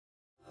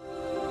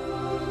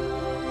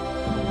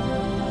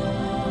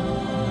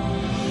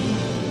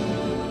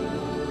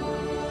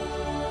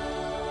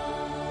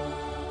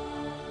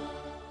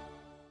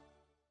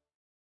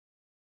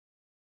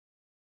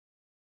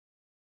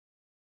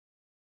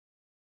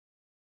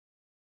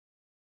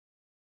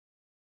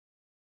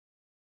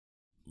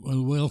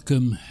Well,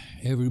 welcome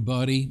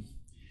everybody,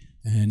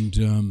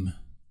 and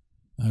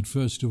I'd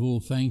first of all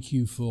thank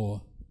you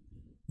for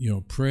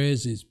your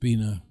prayers. It's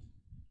been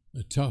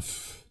a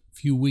tough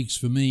few weeks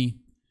for me,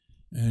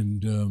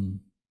 and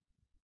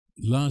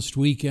last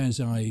week,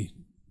 as I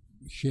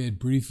shared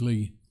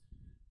briefly,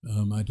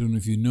 I don't know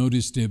if you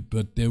noticed it,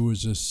 but there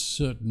was a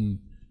certain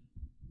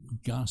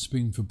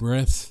gasping for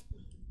breath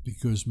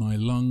because my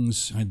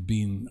lungs had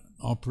been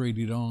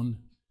operated on.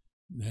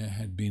 There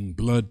had been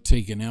blood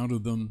taken out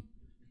of them,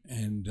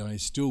 and I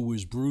still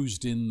was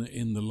bruised in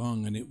the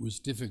lung, and it was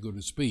difficult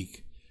to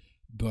speak.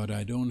 But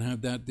I don't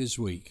have that this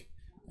week,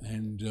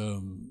 and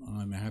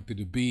I'm happy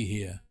to be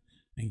here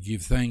and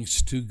give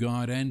thanks to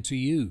God and to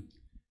you.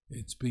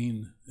 It's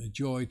been a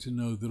joy to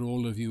know that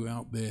all of you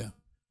out there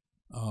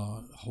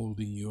are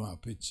holding you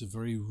up. It's a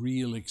very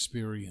real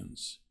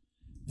experience.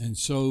 And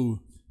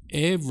so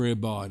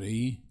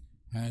everybody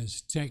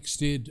has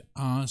texted,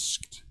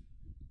 asked,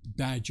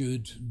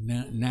 badgered,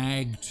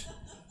 nagged.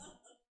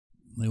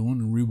 They want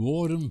to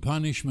reward and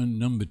punishment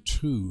number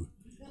 2.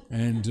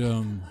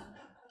 And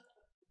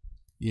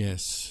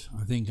yes,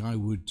 I think I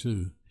would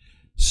too.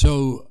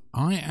 So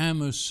I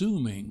am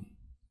assuming,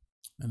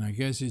 and I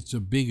guess it's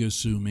a big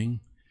assuming,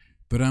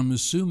 but I'm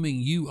assuming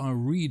you are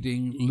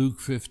reading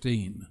Luke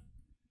 15.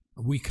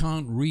 We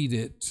can't read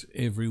it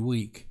every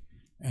week.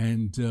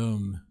 And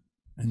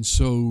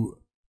so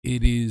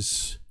it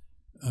is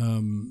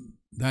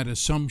that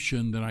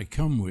assumption that I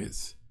come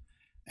with.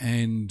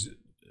 And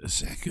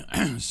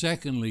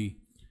secondly,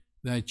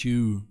 that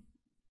you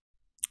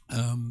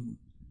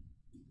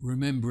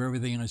remember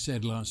everything I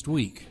said last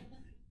week.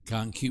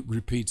 Can't keep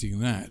repeating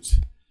that.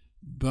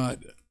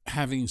 But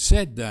having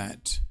said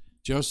that,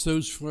 just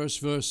those first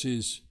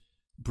verses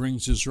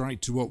brings us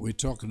right to what we're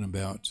talking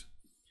about.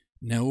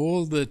 Now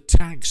all the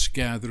tax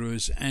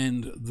gatherers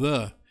and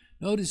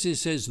notice it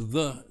says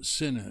the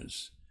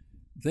sinners,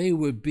 they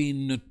would be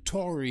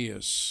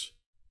notorious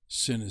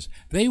sinners.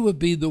 They would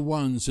be the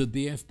ones that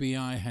the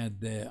FBI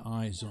had their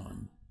eyes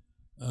on.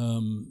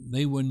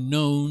 They were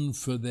known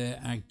for their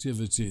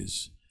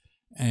activities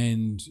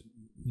and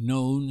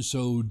known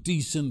so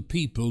decent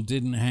people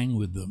didn't hang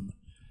with them.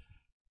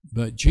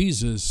 But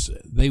Jesus,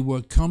 they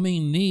were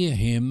coming near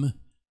him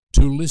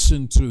to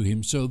listen to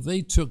him. So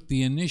they took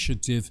the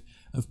initiative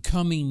of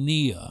coming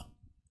near.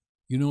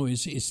 You know,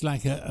 it's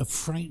like a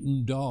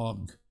frightened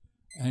dog.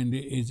 And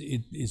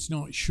it's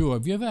not sure.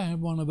 Have you ever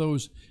had one of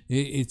those?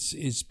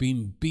 It's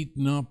been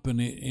beaten up and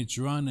it's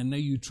run, and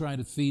then you try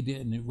to feed it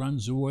and it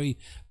runs away,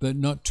 but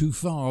not too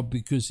far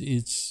because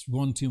it's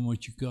wanting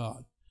what you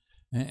got.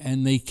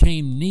 And they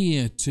came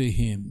near to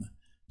him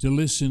to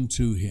listen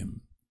to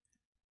him.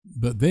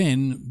 But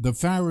then the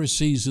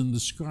Pharisees and the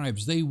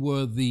scribes, they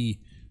were the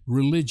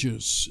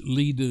religious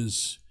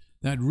leaders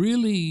that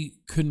really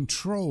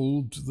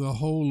controlled the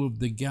whole of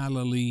the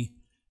Galilee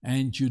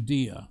and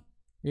Judea.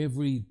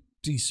 Every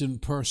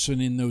decent person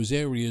in those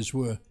areas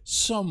were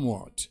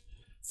somewhat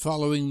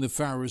following the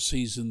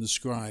Pharisees and the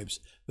scribes.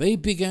 They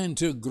began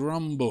to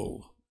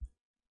grumble,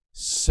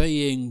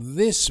 saying,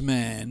 "This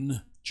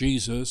man,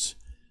 Jesus,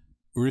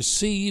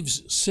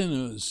 receives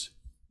sinners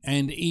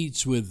and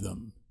eats with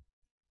them."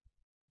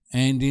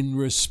 And in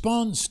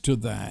response to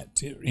that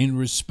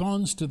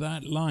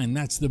line,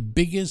 that's the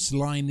biggest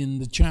line in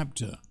the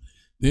chapter.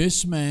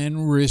 This man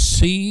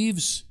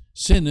receives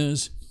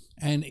sinners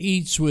and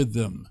eats with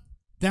them.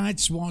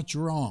 That's what's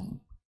wrong.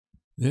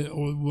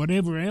 Or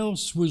whatever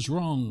else was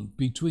wrong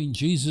between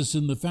Jesus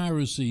and the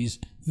Pharisees,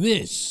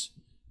 this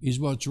is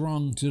what's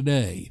wrong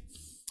today.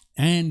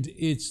 And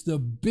it's the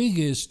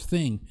biggest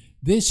thing.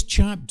 This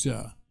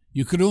chapter,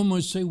 you could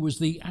almost say, was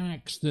the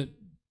axe that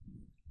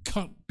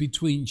cut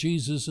between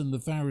Jesus and the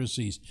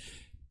Pharisees.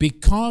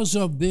 Because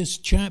of this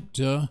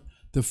chapter,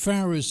 the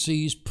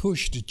Pharisees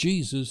pushed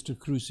Jesus to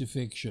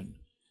crucifixion.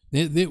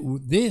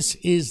 This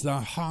is the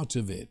heart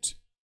of it.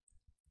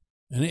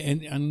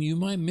 And you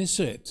might miss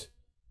it.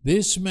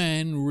 This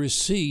man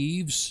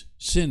receives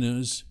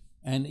sinners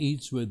and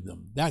eats with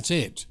them. That's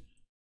it.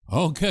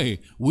 Okay,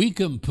 we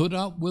can put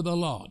up with a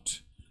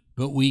lot,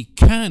 but we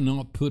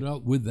cannot put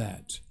up with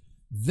that.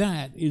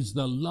 That is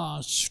the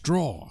last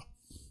straw.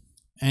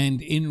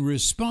 And in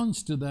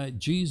response to that,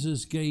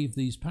 Jesus gave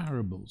these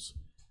parables.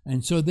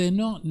 And so they're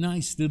not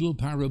nice little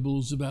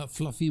parables about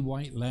fluffy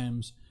white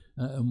lambs,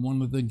 and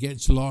one of them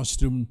gets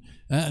lost, and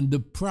the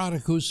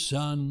prodigal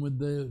son with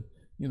the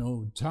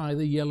tie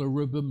the yellow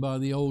ribbon by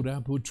the old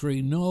apple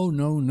tree. No.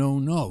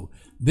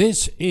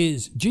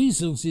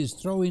 Jesus is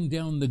throwing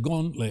down the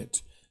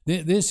gauntlet.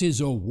 This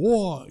is a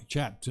war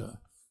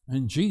chapter.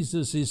 And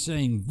Jesus is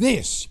saying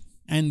this,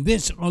 and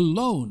this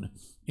alone,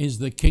 is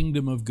the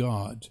kingdom of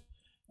God.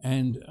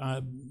 And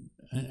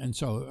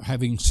so,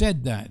 having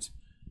said that,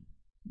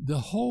 the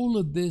whole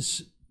of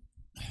this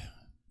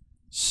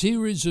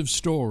series of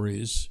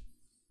stories,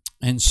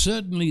 and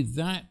certainly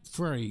that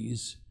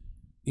phrase,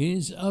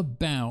 is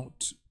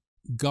about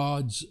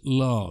God's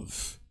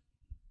love.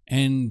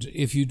 And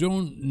if you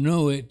don't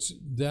know it,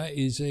 that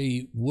is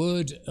a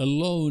word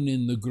alone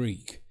in the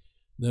Greek.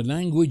 The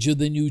language of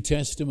the New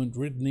Testament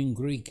written in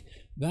Greek,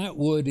 That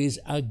word is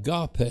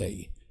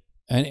agape,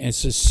 and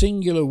it's a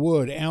singular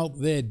word, out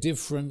there,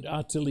 different,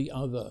 utterly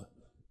other,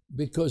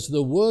 because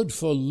the word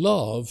for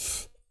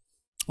love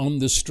on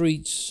the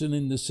streets and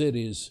in the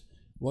cities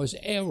was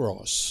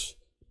eros.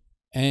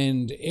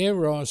 And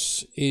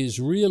eros is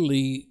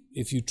really,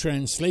 if you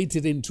translate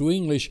it into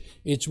English,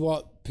 it's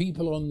what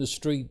people on the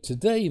street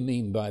today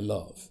mean by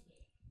love.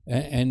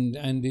 And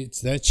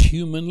that's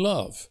human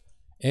love,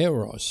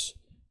 eros.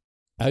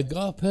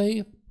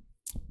 Agape,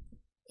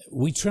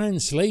 we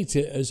translate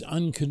it as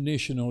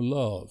unconditional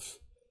love,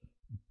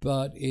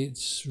 but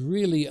it's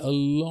really a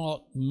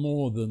lot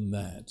more than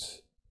that.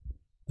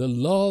 The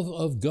love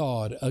of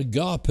God,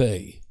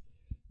 agape,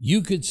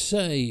 you could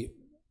say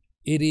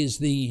it is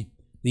the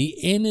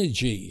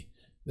energy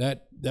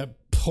that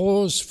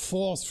pours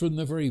forth from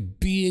the very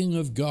being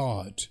of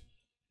God.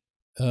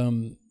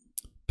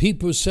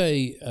 People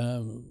say,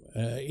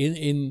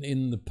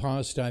 in the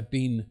past I've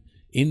been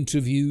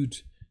interviewed,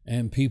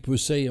 and people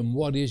say, and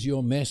what is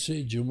your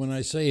message? And when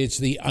I say it's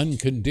the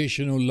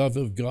unconditional love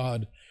of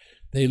God,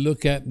 they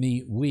look at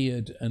me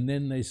weird, and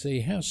then they say,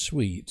 how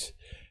sweet.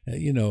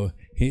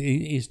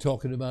 He's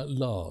talking about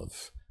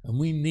love. And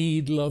we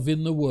need love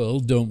in the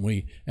world, don't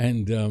we?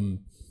 And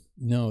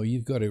no,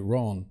 you've got it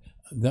wrong.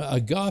 The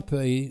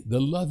agape,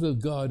 the love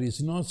of God,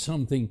 is not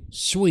something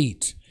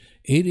sweet.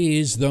 It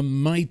is the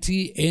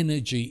mighty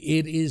energy.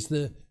 It is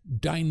the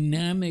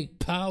dynamic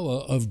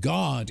power of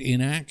God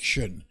in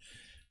action,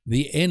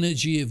 the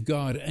energy of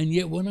God. And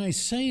yet when I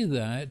say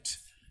that,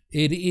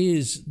 it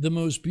is the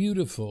most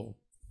beautiful.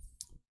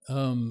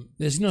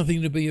 There's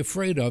nothing to be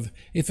afraid of.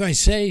 If I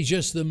say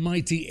just the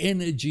mighty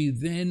energy,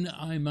 then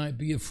I might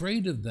be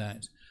afraid of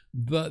that.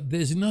 But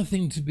there's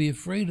nothing to be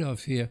afraid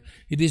of here.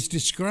 It is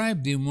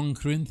described in 1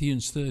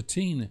 Corinthians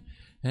 13.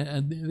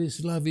 And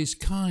this love is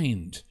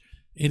kind.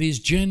 It is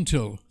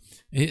gentle.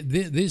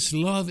 This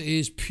love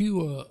is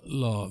pure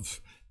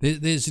love.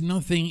 There's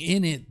nothing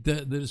in it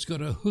that's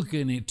got a hook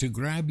in it to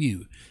grab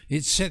you.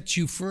 It sets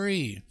you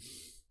free.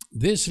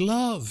 This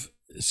love,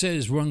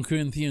 says 1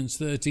 Corinthians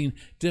 13,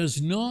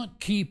 does not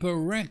keep a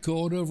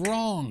record of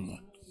wrong.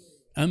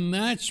 And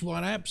that's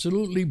what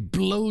absolutely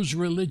blows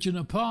religion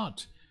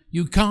apart.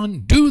 You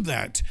can't do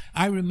that.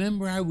 I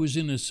remember I was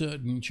in a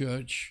certain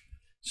church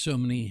so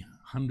many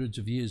hundreds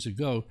of years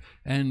ago,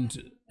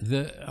 and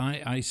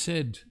I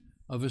said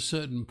of a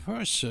certain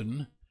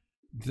person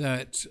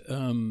that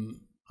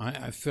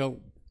I felt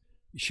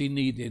she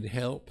needed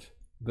help,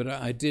 but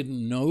I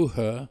didn't know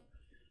her.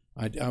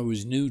 I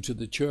was new to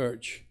the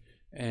church,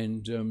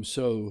 and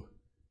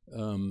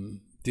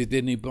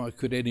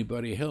could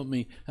anybody help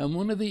me? And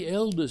one of the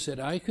elders said,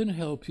 I can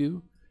help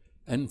you.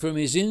 And from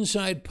his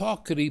inside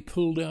pocket, he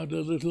pulled out a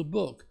little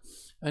book.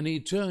 And he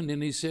turned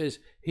and he says,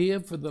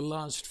 here for the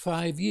last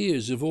 5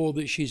 years of all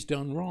that she's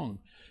done wrong.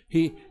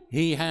 He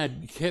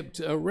had kept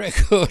a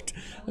record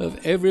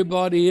of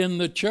everybody in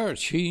the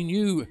church. He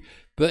knew,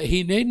 but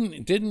he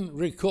didn't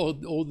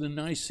record all the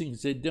nice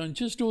things they'd done,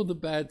 just all the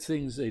bad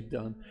things they'd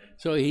done.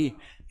 So he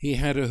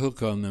had a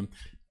hook on them.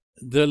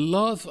 The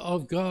love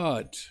of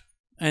God,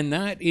 and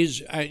that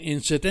is,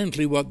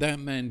 incidentally, what that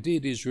man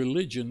did is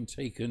religion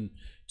taken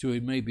to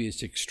it, maybe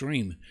it's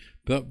extreme,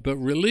 but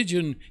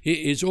religion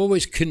is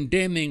always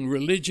condemning.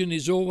 Religion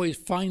is always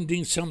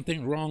finding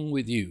something wrong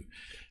with you,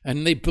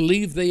 and they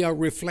believe they are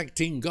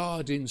reflecting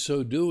God in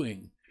so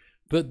doing.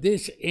 But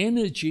this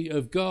energy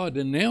of God,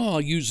 and now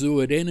I'll use the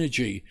word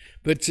energy,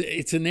 but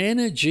it's an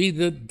energy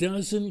that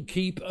doesn't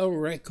keep a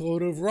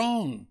record of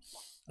wrong,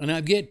 and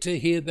I've yet to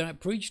hear that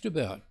preached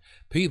about.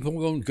 People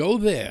won't go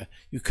there.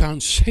 You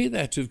can't say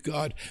that of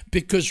God,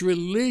 because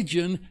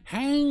religion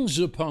hangs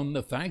upon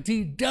the fact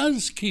he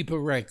does keep a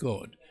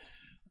record.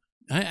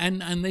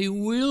 And they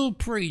will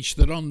preach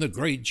that on the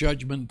great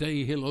judgment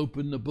day he'll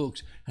open the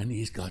books and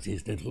he's got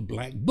his little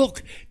black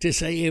book to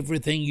say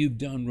everything you've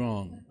done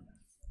wrong.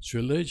 It's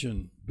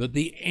religion. But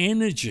the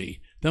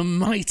energy, the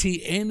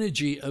mighty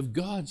energy of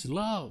God's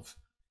love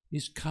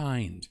is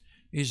kind,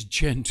 is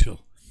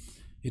gentle,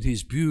 it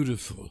is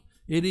beautiful,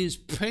 it is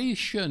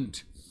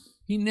patient.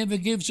 He never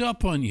gives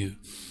up on you,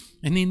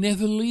 and he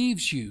never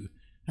leaves you,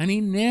 and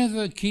he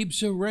never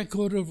keeps a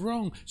record of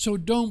wrong. So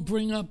don't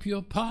bring up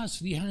your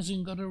past. He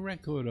hasn't got a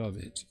record of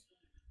it.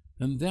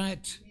 And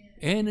that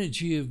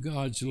energy of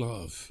God's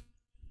love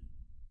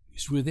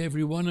is with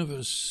every one of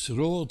us at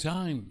all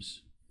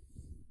times.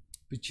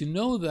 But you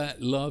know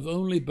that love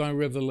only by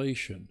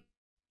revelation.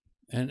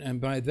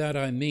 And by that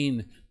I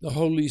mean the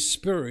Holy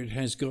Spirit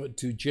has got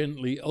to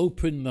gently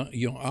open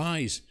your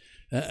eyes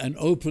and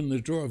open the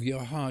door of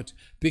your heart,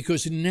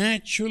 because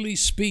naturally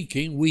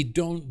speaking, we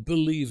don't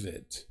believe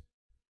it.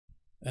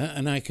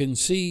 And I can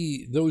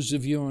see those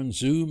of you on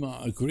Zoom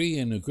are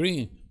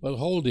agreeing. Well,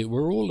 hold it,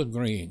 we're all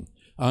agreeing.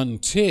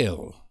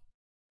 Until,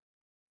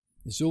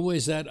 there's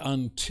always that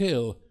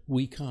until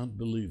we can't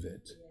believe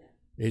it.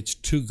 It's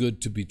too good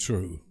to be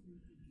true.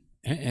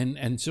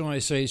 And so I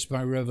say it's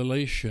by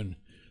revelation.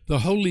 The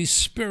Holy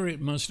Spirit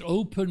must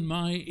open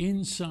my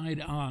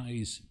inside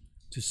eyes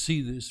to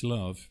see this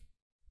love,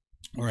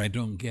 or I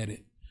don't get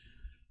it.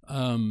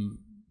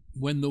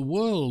 when the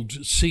world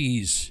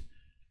sees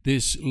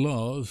this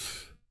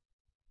love,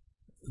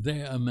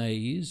 they're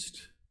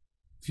amazed.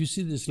 If you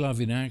see this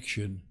love in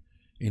action,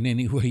 in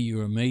any way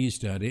you're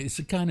amazed at it. It's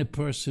the kind of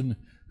person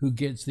who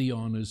gets the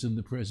honors and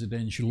the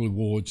presidential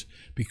awards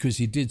because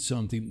he did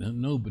something that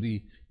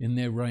nobody in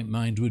their right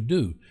mind would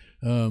do.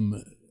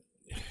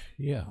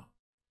 Yeah,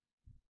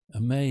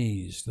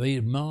 amazed. They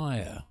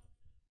admire.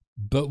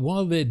 But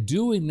while they're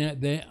doing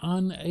that, they're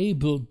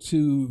unable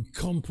to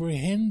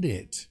comprehend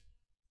it.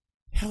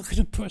 How could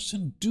a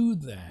person do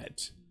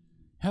that?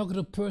 How could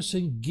a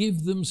person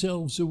give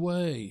themselves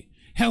away?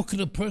 How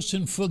could a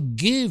person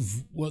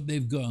forgive what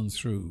they've gone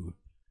through?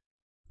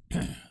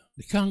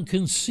 They can't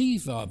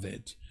conceive of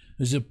it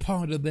as a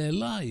part of their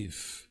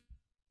life.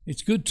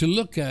 It's good to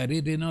look at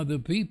it in other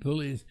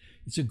people.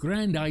 It's a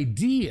grand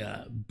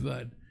idea,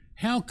 but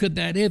how could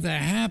that ever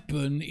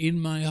happen in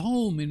my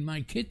home, in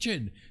my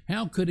kitchen?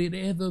 How could it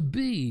ever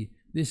be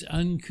this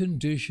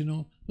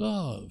unconditional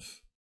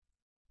love?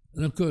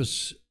 And of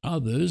course,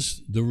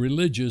 others, the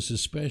religious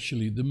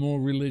especially, the more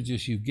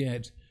religious you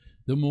get,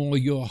 the more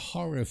you're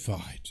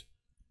horrified.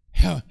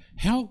 How,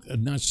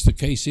 and that's the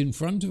case in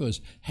front of us,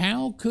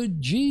 how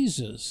could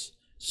Jesus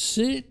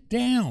sit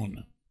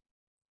down,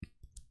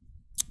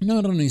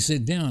 not only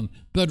sit down,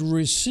 but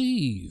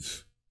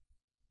receive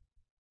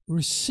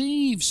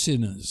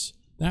sinners,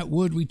 that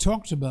word we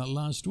talked about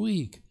last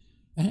week,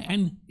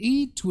 and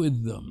eat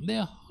with them?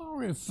 They're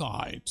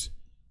horrified.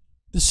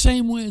 The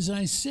same way as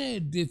I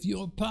said, if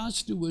your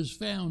pastor was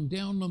found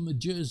down on the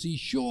Jersey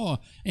Shore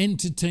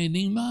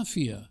entertaining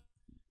mafia,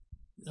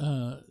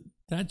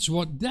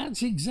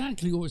 that's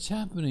exactly what's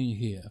happening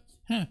here.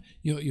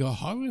 You're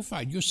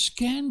horrified, you're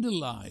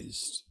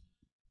scandalized.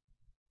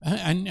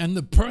 And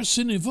the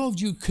person involved,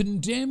 you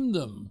condemn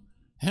them.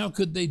 How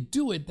could they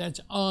do it? That's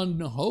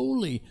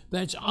unholy,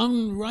 that's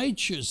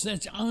unrighteous,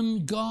 that's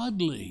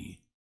ungodly.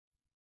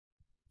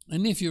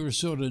 And if you're a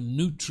sort of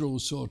neutral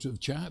sort of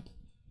chap,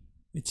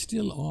 it's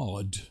still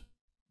odd.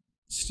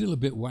 It's still a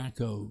bit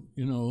wacko,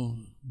 you know.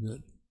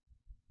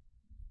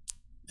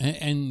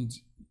 And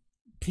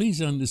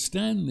please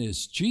understand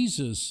this.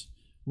 Jesus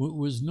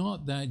was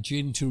not that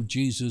gentle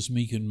Jesus,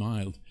 meek and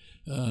mild.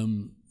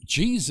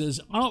 Jesus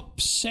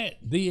upset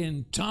the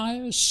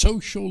entire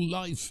social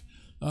life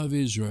of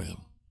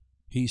Israel.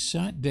 He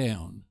sat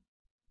down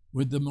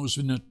with the most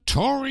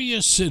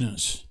notorious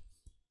sinners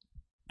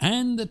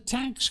and the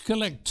tax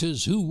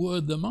collectors who were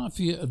the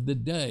mafia of the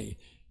day,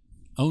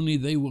 only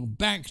they were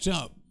backed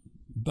up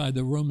by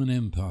the Roman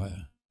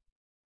Empire.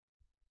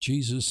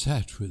 Jesus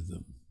sat with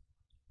them.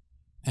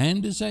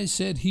 And as I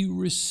said, he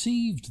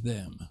received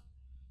them.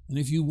 And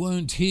if you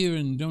weren't here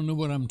and don't know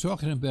what I'm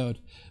talking about,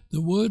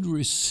 the word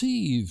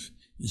receive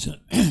is a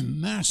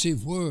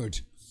massive word.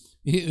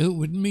 It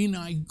would mean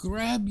I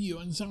grab you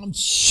and say, I'm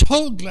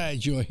so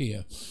glad you're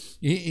here.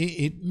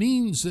 It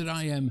means that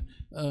I am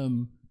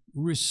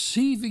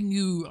receiving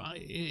you.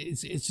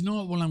 It's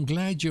not, well, I'm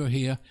glad you're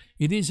here.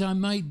 It is, I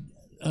might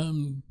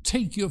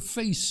take your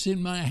face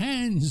in my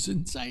hands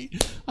and say,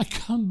 I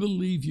can't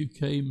believe you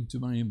came to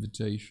my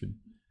invitation.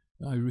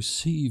 I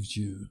received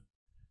you.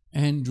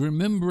 And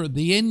remember, at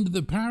the end of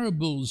the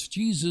parables,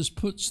 Jesus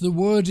puts the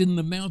word in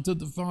the mouth of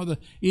the Father.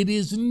 It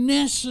is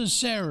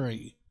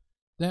necessary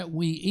that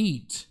we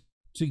eat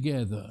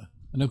together.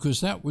 And of course,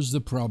 that was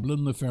the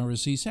problem the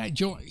Pharisees had.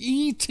 You're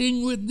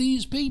eating with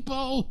these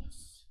people.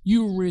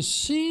 You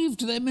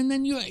received them and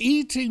then you're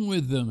eating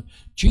with them.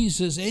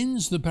 Jesus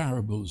ends the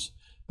parables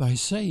by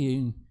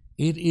saying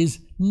it is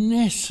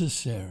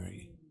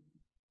necessary.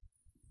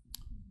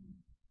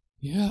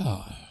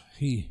 Yeah,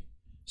 he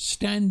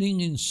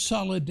standing in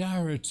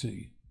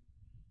solidarity.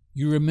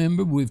 You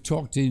remember we've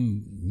talked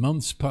in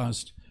months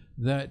past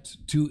that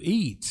to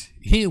eat,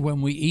 here when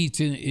we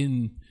eat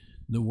in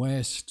the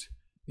West,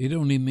 it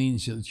only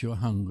means that you're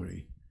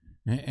hungry.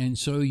 And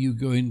so you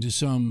go into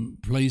some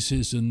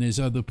places and there's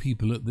other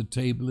people at the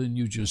table and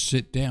you just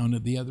sit down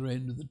at the other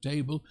end of the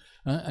table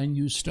and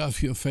you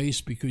stuff your face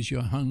because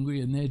you're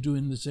hungry and they're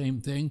doing the same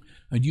thing.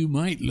 And you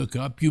might look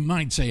up, you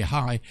might say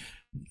hi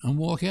and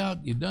walk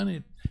out, you've done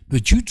it.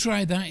 But you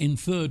try that in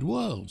third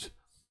world.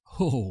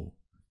 Oh,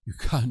 you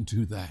can't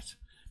do that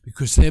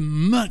because they're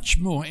much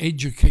more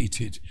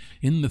educated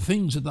in the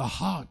things of the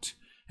heart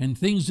and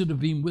things that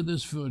have been with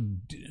us for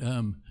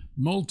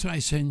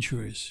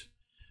multi-centuries.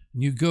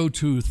 You go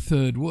to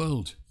third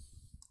world,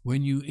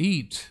 when you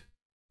eat,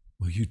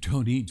 well, you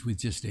don't eat with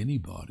just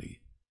anybody.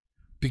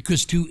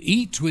 Because to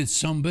eat with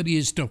somebody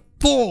is to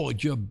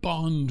forge a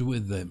bond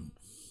with them.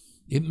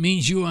 It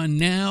means you are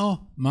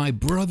now my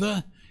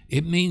brother.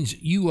 It means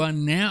you are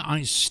now,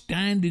 I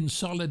stand in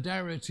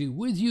solidarity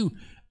with you.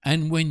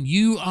 And when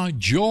you are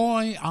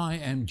joy, I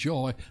am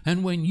joy.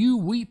 And when you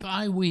weep,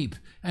 I weep.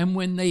 And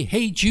when they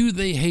hate you,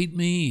 they hate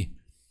me.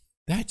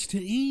 That's to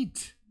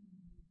eat.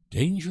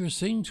 Dangerous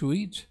thing to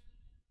eat.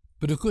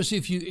 But of course,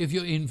 if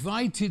you're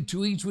invited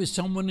to eat with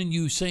someone and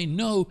you say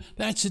no,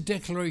 that's a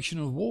declaration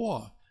of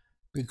war,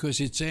 because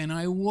it's saying,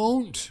 I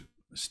won't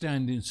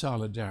stand in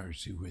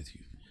solidarity with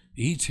you.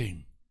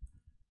 Eating,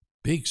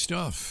 big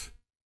stuff.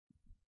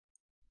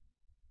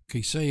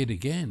 Okay, say it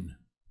again.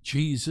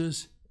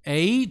 Jesus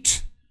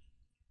ate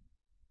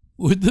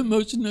with the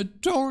most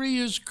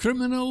notorious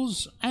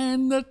criminals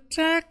and the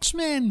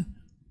taxmen.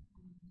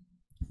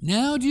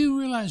 Now do you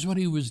realize what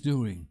he was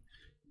doing?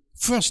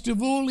 First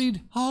of all,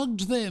 he'd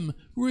hugged them,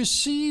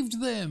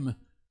 received them,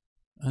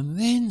 and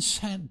then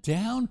sat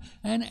down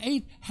and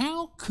ate.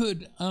 How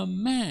could a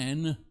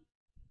man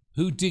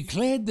who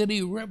declared that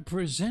he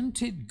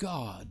represented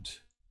God,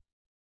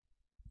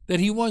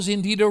 that he was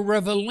indeed a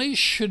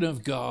revelation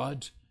of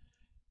God,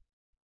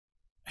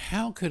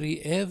 how could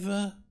he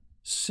ever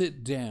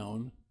sit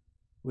down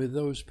with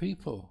those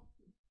people?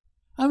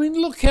 I mean,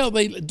 look how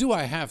they do.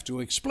 I have to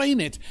explain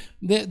it.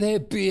 Their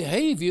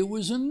behavior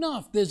was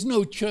enough. There's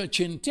no church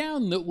in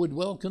town that would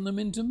welcome them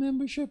into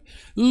membership.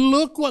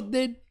 Look what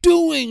they're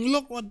doing.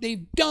 Look what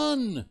they've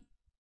done.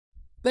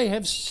 They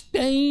have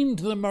stained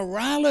the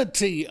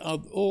morality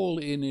of all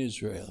in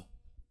Israel.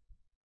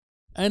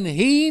 And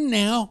he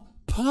now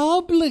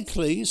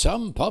publicly,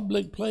 some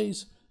public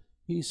place,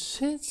 he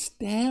sits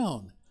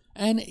down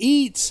and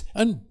eats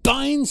and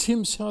binds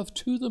himself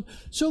to them.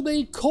 So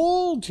they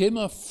called him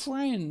a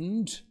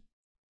friend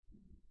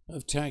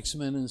of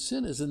taxmen and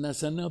sinners. And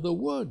that's another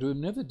word we've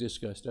never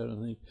discussed, I don't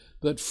think.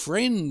 But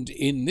friend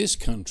in this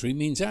country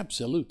means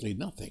absolutely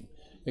nothing,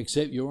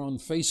 except you're on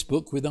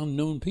Facebook with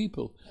unknown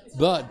people.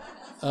 But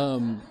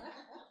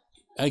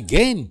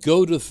again,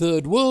 go to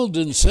third world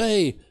and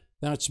say,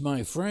 that's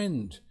my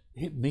friend.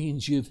 It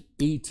means you've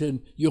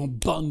eaten, you're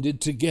bonded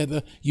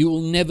together, you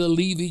will never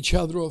leave each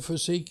other or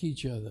forsake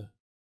each other.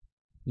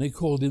 And they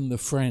called him the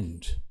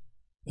friend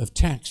of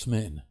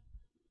taxmen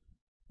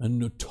and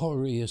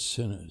notorious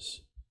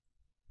sinners,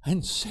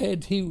 and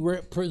said he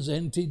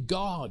represented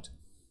God.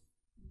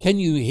 Can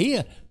you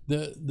hear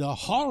the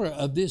horror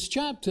of this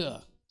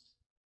chapter?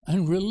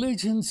 And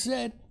religion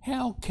said,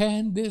 how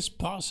can this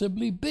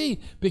possibly be?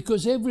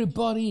 Because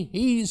everybody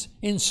he's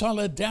in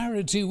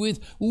solidarity with,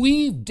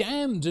 we've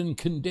damned and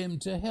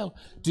condemned to hell.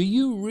 Do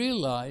you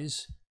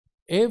realize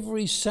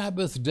every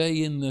Sabbath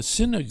day in the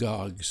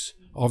synagogues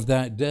of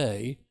that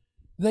day,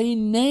 they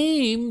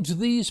named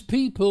these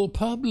people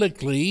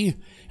publicly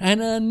and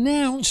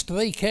announced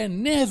they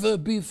can never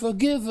be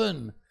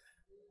forgiven.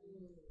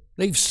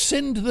 They've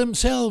sinned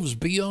themselves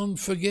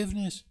beyond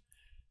forgiveness.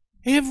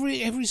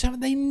 Every Sabbath,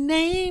 they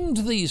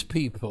named these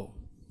people.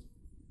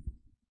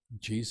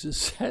 Jesus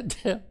said,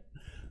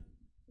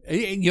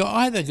 you're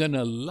either going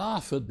to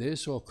laugh at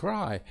this or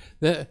cry.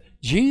 That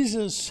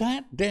Jesus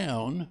sat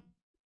down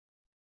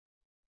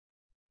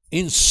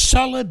in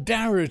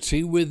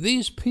solidarity with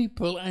these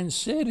people and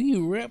said he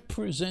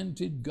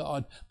represented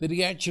God, that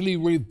he actually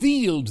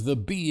revealed the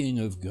being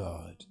of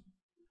God.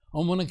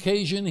 On one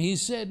occasion he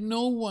said,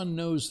 no one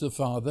knows the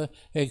Father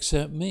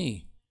except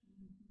me.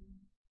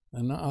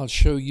 And I'll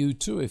show you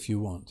too if you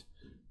want.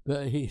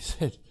 But he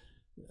said,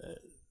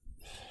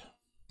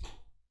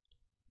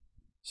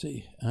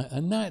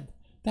 and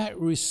that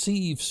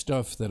receive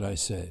stuff that I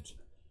said,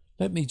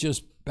 let me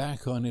just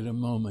back on it a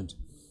moment.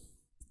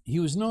 He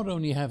was not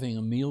only having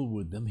a meal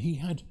with them, he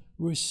had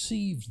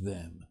received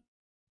them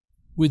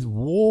with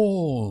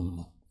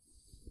warm,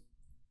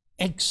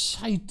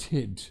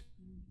 excited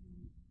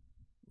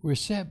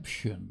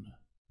reception.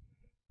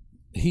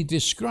 He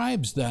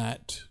describes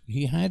that.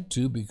 He had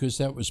to, because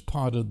that was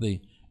part of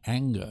the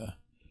anger.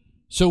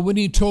 So when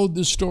he told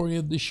the story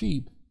of the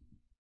sheep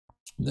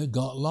that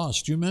got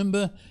lost, you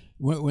remember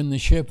when the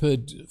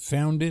shepherd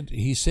found it?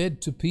 He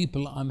said to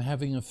people, I'm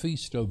having a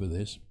feast over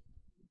this.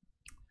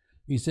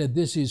 He said,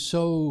 this is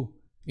so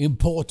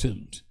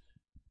important.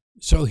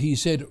 So he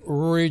said,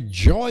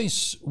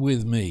 rejoice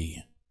with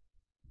me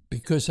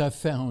because I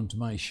found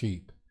my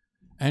sheep.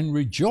 And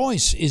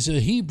rejoice is a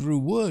Hebrew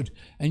word,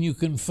 and you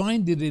can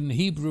find it in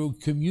Hebrew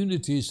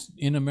communities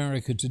in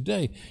America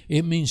today.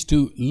 It means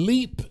to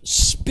leap,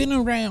 spin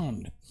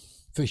around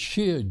for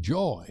sheer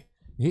joy.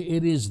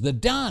 It is the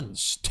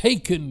dance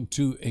taken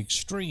to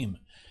extreme,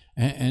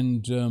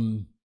 and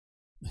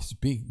it's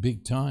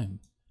big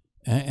time.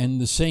 And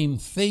the same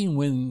thing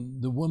when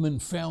the woman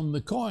found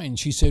the coin,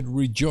 she said,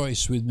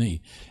 rejoice with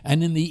me.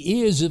 And in the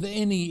ears of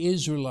any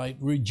Israelite,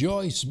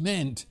 rejoice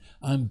meant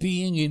I'm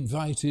being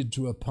invited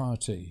to a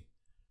party.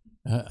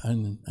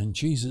 And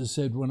Jesus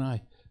said, when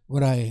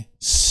I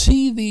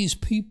see these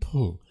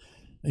people,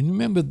 and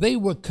remember they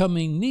were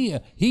coming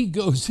near, he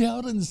goes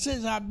out and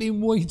says, I've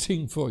been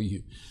waiting for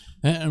you.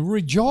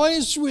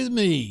 Rejoice with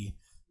me.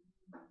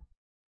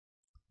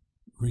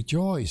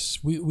 Rejoice.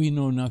 We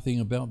know nothing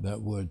about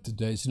that word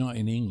today. It's not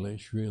in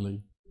English,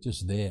 really,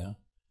 just there.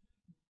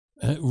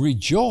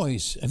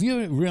 Rejoice. Have you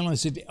ever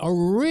realized it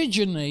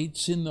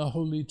originates in the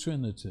Holy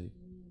Trinity?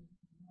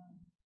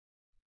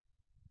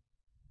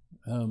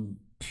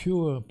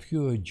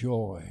 Pure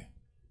joy.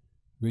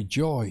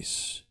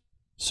 Rejoice.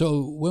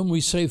 So when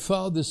we say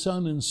Father,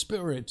 Son, and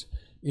Spirit,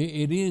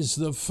 it is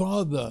the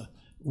Father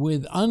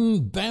with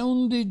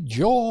unbounded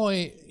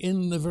joy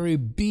in the very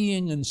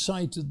being and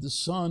sight of the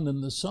Son,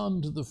 and the Son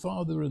to the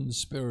Father and the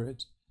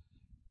Spirit.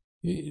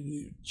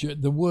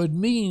 The word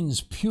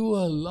means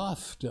pure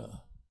laughter.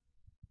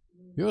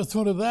 You ever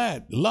thought of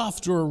that?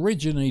 Laughter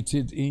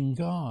originated in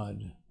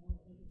God.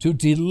 To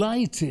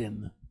delight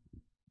in,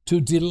 to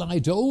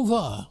delight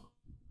over.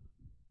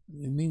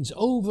 It means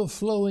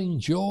overflowing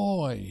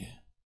joy.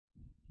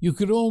 You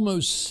could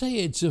almost say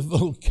it's a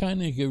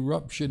volcanic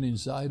eruption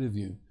inside of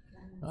you.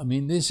 I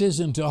mean, this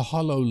isn't a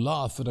hollow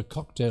laugh at a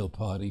cocktail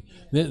party.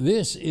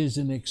 This is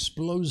an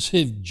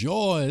explosive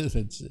joy.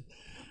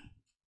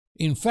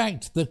 In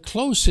fact, the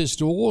closest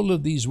to all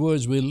of these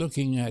words we're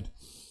looking at,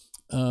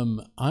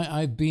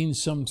 I've been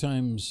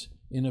sometimes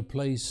in a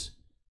place,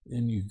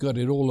 and you've got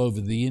it all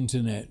over the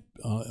internet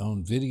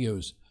on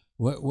videos,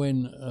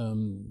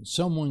 when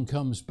someone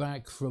comes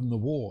back from the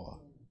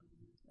war,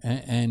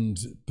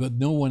 but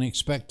no one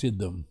expected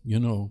them, you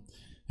know.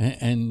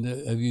 And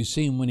have you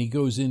seen when he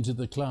goes into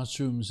the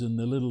classrooms and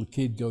the little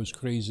kid goes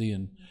crazy?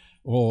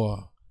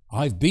 Or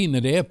I've been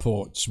at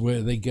airports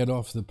where they get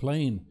off the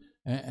plane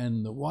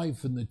and the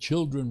wife and the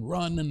children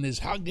run and there's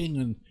hugging,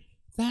 and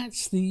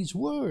that's these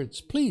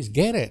words. Please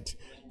get it.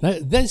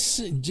 This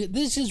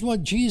is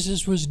what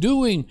Jesus was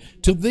doing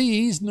to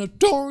these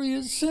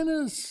notorious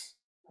sinners.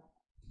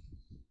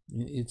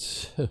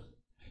 It's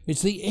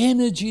the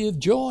energy of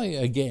joy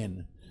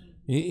again.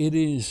 It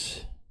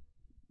is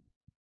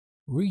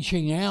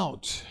reaching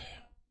out,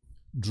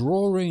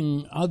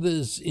 drawing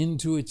others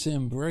into its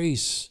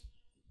embrace.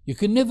 You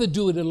can never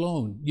do it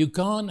alone. You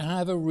can't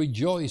have a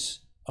rejoice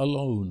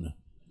alone.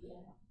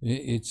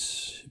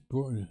 It's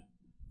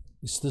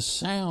the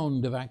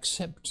sound of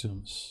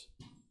acceptance.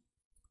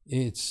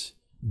 It's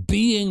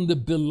being the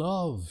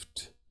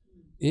beloved.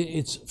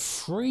 It's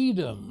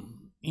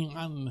freedom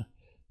and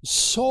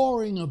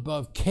soaring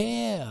above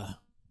care.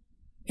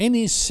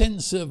 Any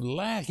sense of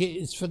lack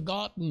is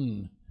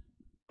forgotten.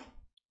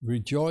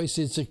 Rejoice,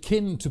 it's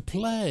akin to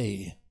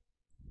play.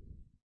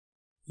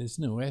 There's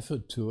no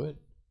effort to it.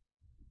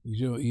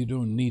 You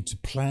don't need to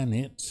plan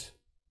it.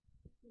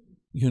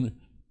 You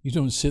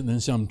don't sit there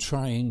and say, I'm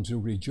trying to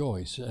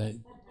rejoice.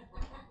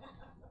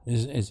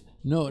 There's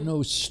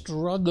no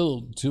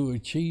struggle to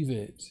achieve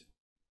it.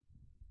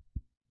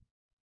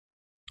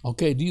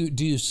 Okay,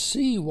 do you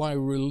see why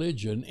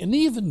religion, and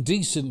even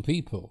decent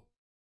people,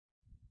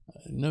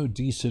 no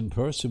decent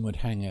person would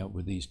hang out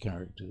with these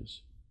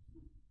characters.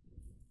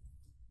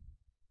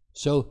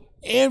 So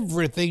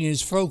everything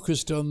is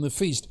focused on the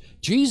feast.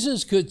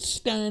 Jesus could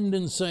stand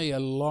and say a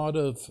lot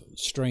of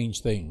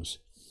strange things.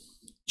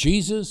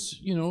 Jesus,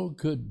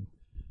 could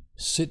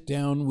sit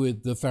down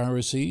with the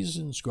Pharisees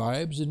and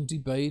scribes and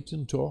debate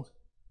and talk.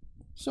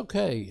 It's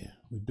okay.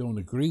 We don't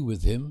agree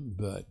with him,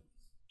 but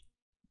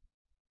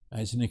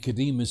as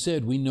Nicodemus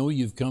said, we know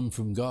you've come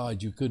from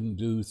God. You couldn't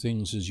do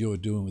things as you're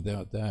doing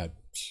without that.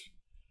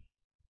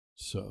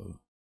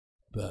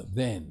 But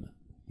then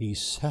he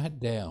sat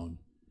down,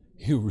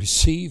 he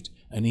received,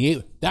 and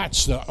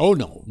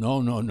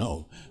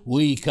no.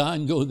 We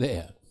can't go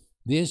there.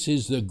 This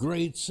is the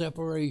great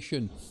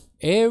separation.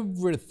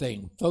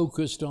 Everything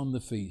focused on the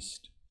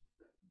feast.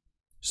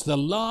 It's the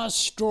last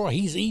straw.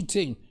 He's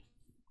eating,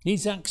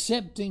 he's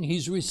accepting,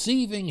 he's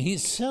receiving,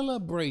 he's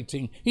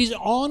celebrating, he's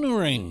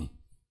honoring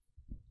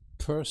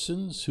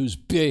persons whose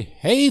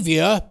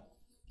behavior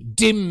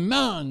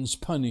demands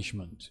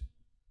punishment,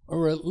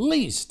 or at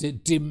least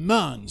it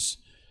demands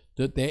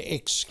that they're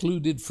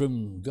excluded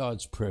from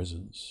God's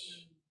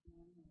presence.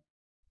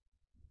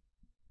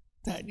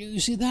 That, you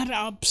see, that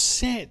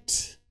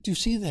upset. Do you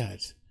see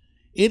that?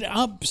 It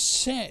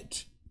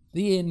upset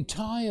the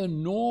entire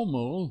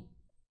normal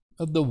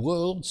of the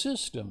world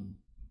system.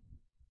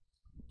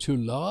 To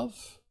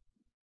love,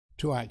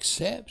 to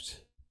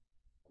accept.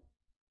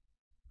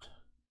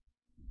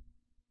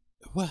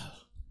 Well,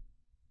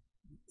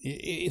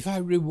 if I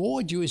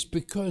reward you, it's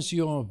because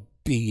you're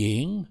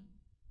being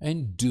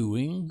and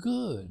doing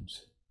good.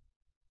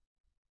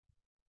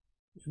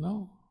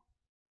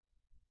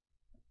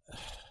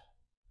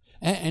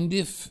 And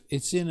if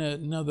it's in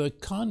another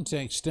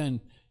context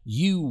and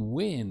you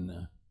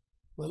win,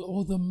 well,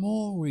 all the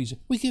more reason.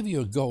 We give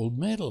you a gold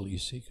medal, you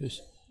see,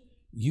 because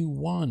you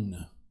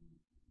won.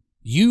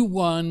 You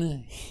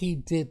won, he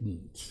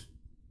didn't.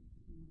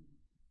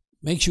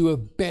 Makes you a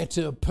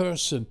better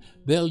person.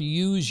 They'll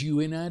use you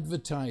in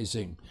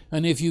advertising.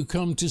 And if you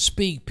come to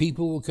speak,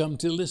 people will come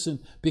to listen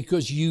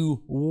because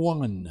you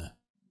won.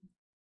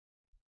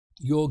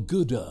 You're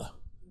gooder.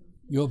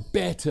 You're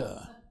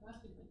better.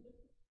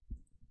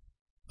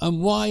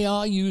 And why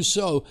are you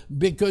so?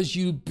 Because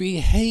you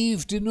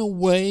behaved in a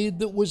way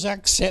that was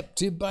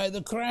accepted by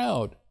the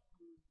crowd.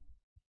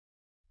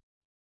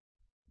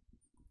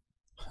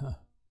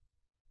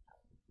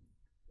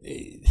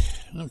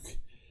 Look,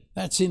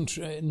 that's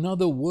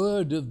another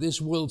word of this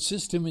world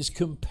system is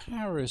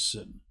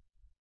comparison.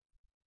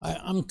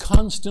 I'm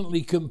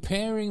constantly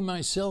comparing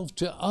myself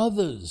to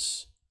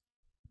others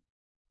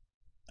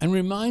and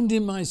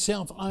reminding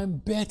myself I'm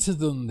better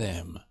than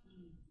them.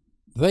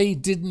 They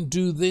didn't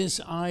do this,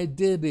 I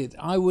did it.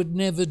 I would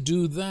never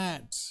do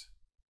that.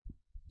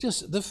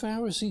 Just the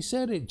Pharisee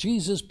said it.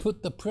 Jesus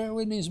put the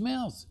prayer in his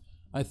mouth.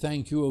 I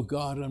thank you, O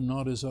God, I'm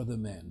not as other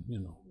men,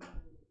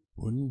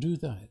 Wouldn't do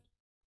that.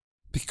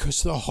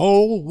 Because the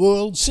whole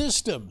world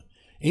system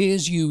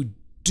is you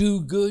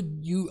do good,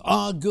 you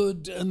are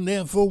good, and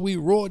therefore we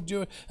reward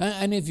you.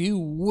 And if you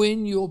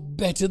win, you're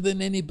better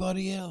than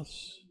anybody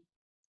else.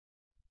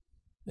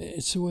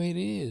 It's the way it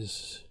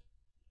is.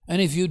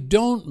 And if you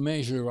don't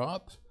measure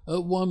up,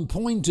 at one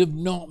point of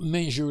not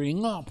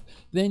measuring up,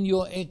 then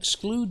you're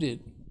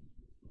excluded.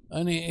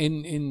 And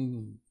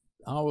in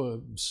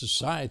our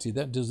society,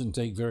 that doesn't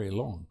take very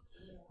long.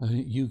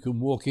 You can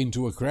walk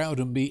into a crowd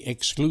and be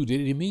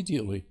excluded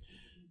immediately.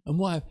 And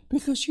why?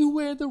 Because you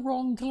wear the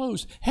wrong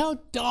clothes. How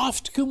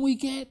daft can we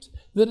get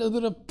that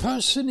a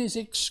person is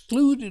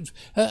excluded?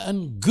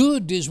 And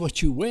good is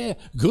what you wear.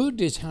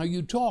 Good is how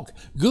you talk.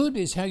 Good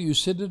is how you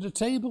sit at a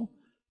table.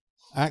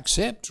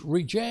 Accept,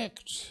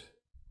 reject.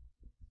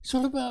 It's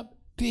all about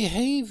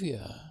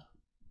behavior.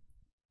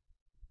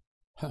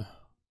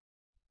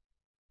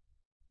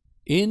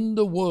 In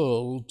the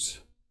world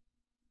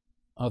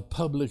of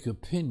public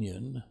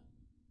opinion,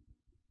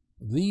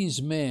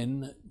 these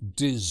men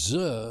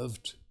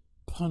deserved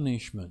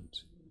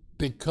punishment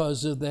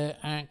because of their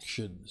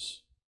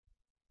actions,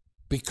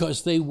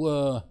 because they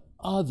were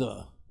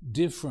other,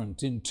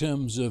 different in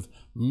terms of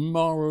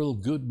moral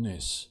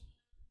goodness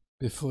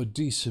before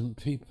decent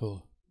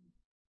people.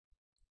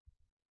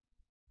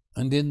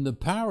 And in the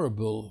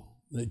parable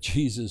that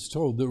Jesus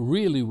told, that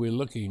really we're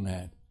looking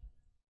at,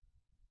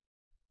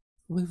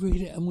 we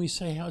read it and we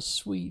say, how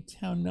sweet,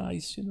 how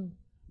nice,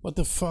 what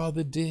the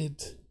Father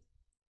did.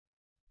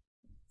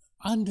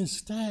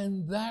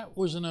 Understand that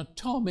was an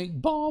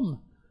atomic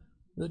bomb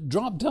that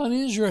dropped on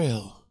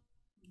Israel.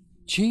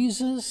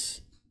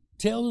 Jesus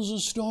tells a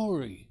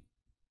story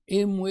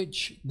in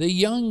which the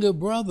younger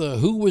brother,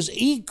 who was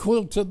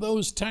equal to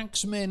those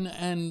taxmen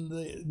and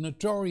the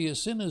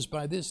notorious sinners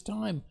by this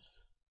time,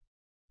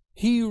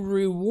 he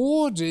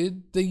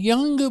rewarded the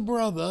younger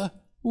brother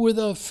with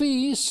a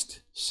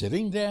feast,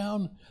 sitting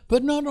down,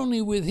 but not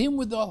only with him,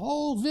 with the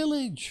whole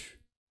village.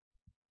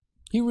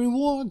 He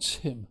rewards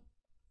him.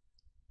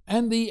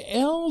 And the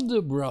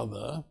elder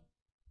brother,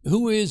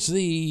 who is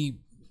the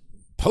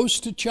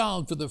poster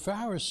child for the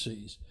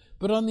Pharisees,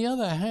 but on the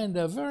other hand,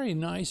 a very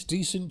nice,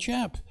 decent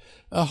chap,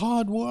 a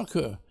hard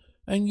worker,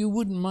 and you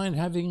wouldn't mind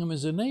having him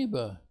as a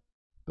neighbor,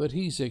 but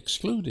he's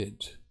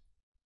excluded.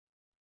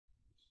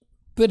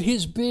 But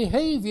his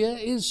behavior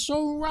is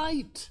so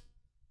right.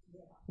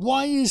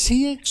 Why is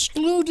he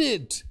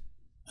excluded?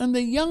 And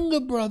the younger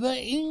brother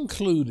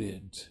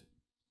included.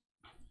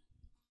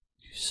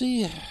 You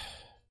see,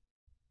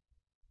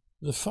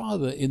 the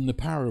father in the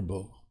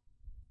parable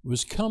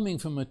was coming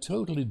from a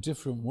totally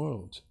different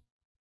world.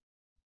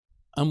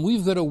 And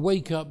we've got to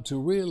wake up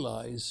to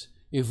realize,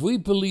 if we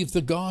believe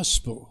the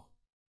gospel,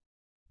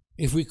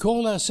 if we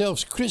call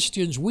ourselves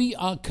Christians, we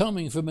are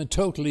coming from a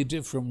totally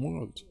different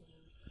world.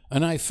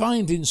 And I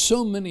find in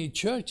so many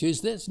churches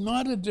that's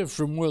not a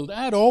different world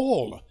at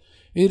all.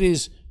 It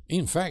is,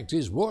 in fact,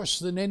 is worse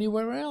than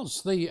anywhere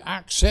else. They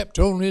accept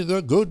only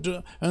the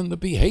good and the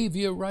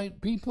behavior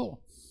right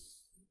people.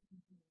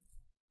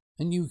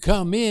 And you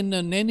come in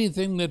and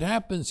anything that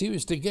happens here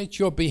is to get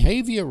your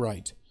behavior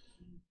right.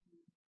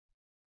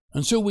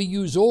 And so we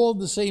use all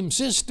the same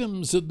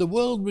systems that the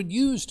world would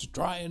use to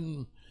try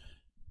and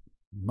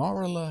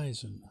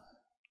moralize.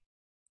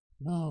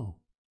 No,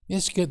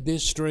 let's get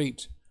this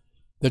straight.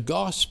 The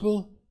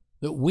gospel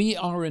that we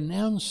are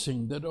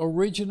announcing that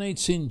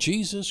originates in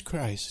Jesus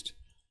Christ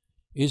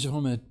is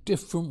from a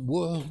different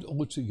world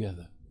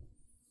altogether.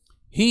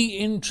 He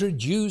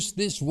introduced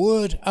this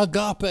word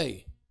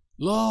agape,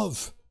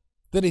 love,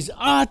 that is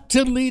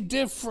utterly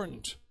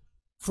different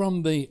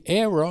from the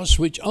eros,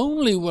 which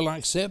only will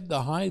accept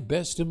the high,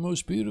 best, and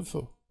most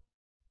beautiful.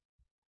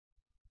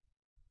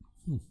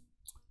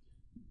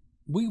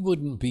 We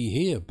wouldn't be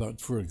here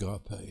but for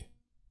agape.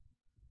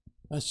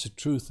 That's the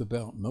truth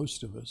about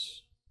most of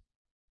us.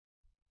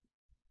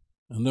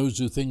 And those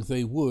who think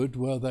they would,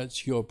 well,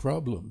 that's your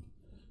problem.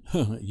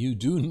 You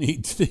do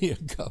need the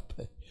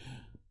agape.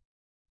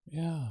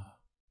 Yeah.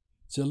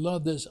 It's a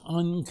love that's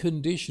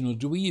unconditional.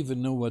 Do we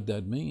even know what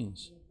that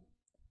means?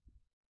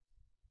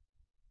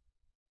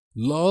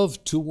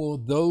 Love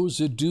toward those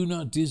who do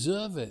not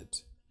deserve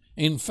it.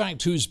 In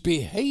fact, whose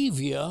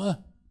behavior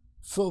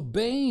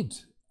forbade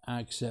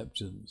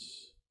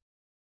acceptance.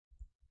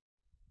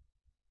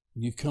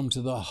 You come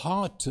to the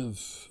heart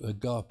of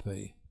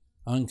agape,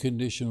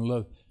 unconditional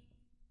love.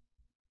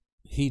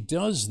 He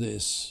does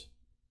this.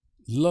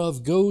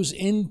 Love goes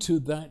into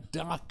that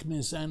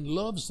darkness and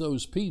loves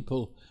those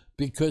people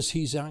because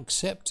he's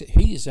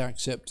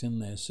accepting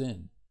their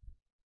sin.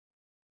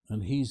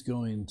 And he's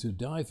going to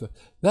die for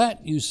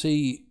that. You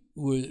see,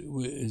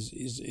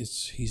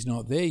 he's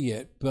not there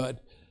yet,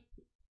 but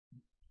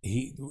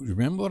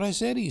remember what I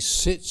said? He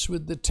sits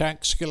with the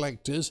tax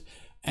collectors,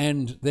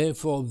 and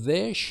therefore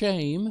their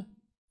shame,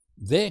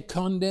 their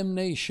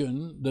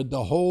condemnation that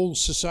the whole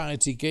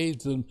society gave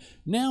to them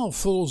now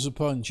falls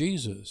upon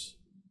Jesus.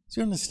 Do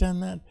you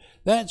understand that?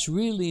 That's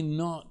really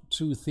not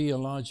too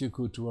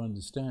theological to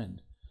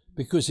understand,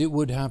 because it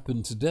would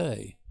happen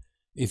today.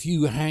 If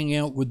you hang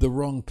out with the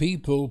wrong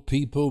people,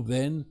 people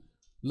then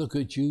look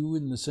at you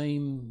in the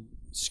same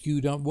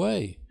skewed up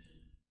way.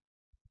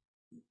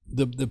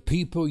 The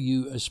people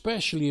you,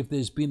 especially if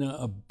there's been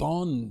a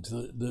bond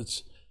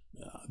that's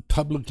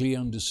publicly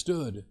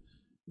understood,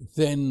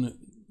 then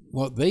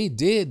what they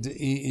did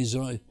is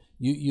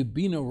you've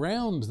been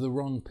around the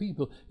wrong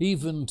people.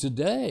 Even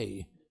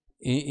today,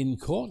 in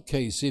court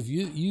case, if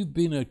you've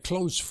been a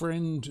close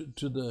friend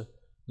to the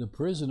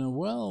prisoner,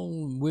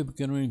 well, we're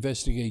going to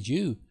investigate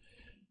you.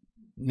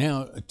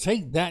 Now,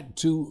 take that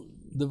to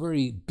the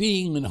very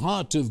being and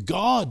heart of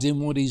God in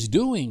what he's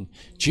doing.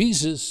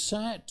 Jesus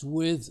sat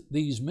with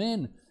these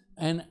men,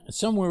 and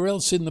somewhere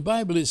else in the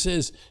Bible it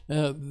says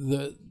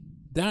that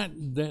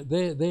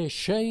their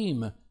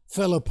shame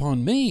fell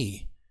upon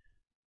me.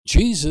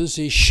 Jesus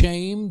is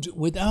shamed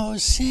with our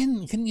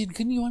sin. Can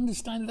you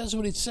understand? That's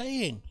what it's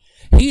saying.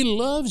 He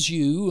loves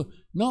you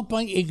not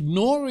by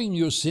ignoring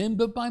your sin,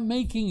 but by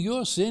making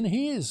your sin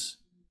his.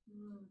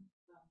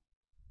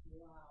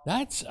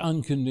 That's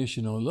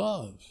unconditional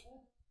love.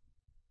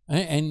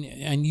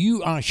 And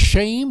you are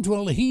shamed,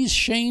 well, he's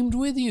shamed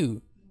with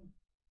you.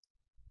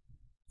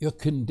 You're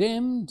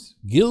condemned,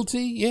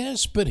 guilty,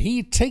 yes, but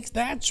he takes,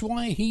 that's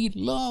why he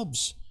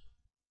loves.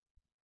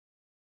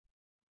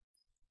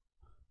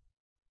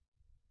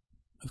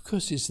 Of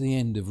course, it's the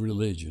end of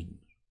religion.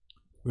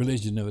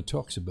 Religion never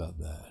talks about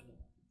that.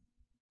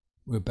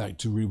 We're back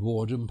to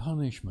reward and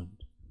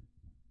punishment.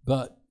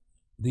 But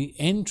the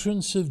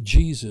entrance of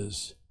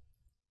Jesus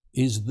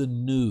is the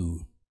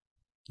new.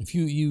 If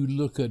you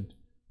look at,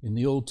 in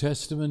the Old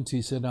Testament,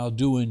 he said, I'll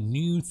do a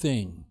new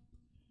thing.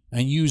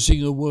 And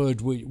using a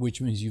word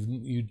which means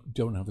you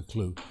don't have a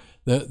clue.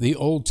 The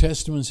Old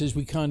Testament says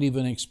we can't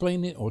even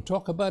explain it or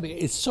talk about it.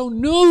 It's so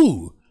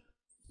new.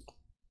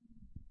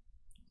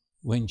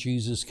 When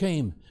Jesus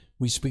came,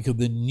 we speak of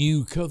the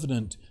new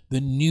covenant,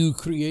 the new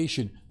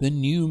creation, the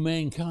new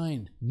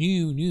mankind.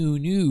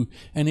 New.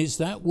 And it's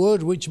that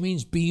word which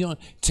means beyond.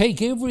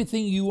 Take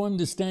everything you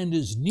understand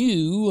as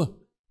new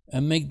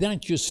and make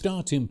that your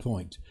starting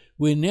point.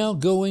 We're now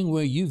going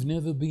where you've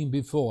never been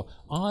before.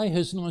 Eye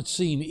has not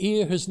seen,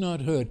 ear has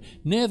not heard,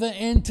 never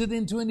entered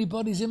into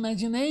anybody's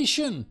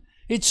imagination.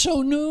 It's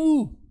so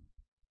new.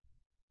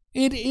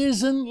 It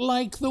isn't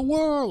like the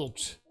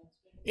world.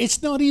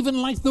 It's not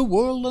even like the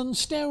world on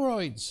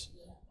steroids.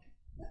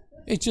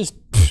 It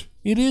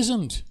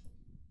isn't.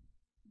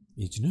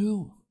 It's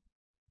new.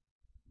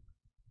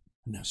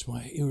 And that's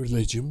why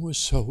religion was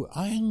so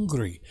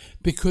angry,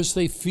 because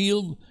they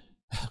feel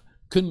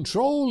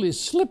control is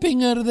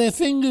slipping out of their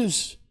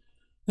fingers.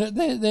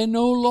 They're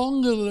no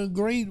longer the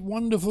great,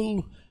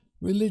 wonderful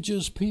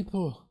religious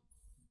people,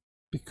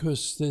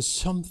 because there's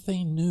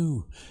something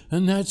new.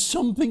 And that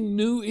something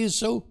new is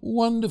so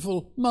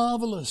wonderful,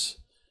 marvelous,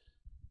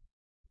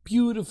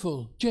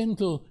 beautiful,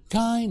 gentle,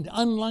 kind,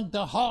 unlike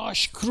the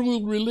harsh,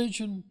 cruel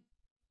religion.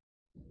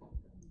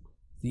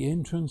 The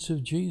entrance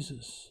of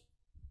Jesus.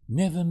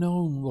 Never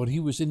known what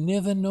he was,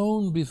 never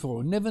known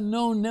before, never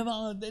known,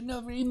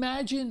 never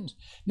imagined,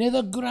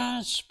 never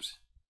grasped.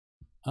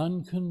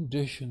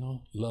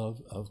 Unconditional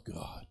love of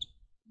God.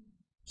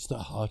 It's the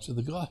heart of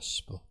the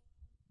gospel.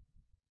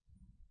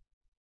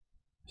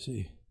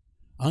 See,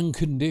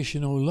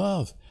 unconditional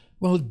love.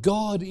 Well,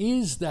 God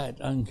is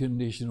that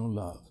unconditional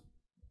love.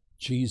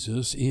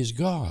 Jesus is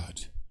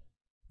God,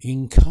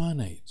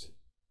 incarnate.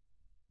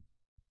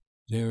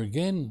 There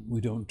again,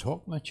 we don't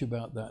talk much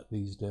about that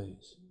these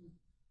days.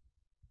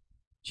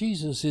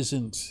 Jesus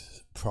isn't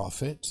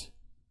prophet.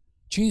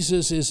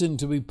 Jesus isn't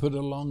to be put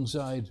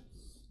alongside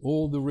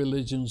all the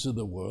religions of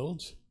the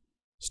world.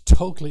 It's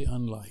totally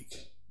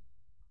unlike.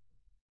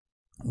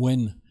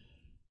 When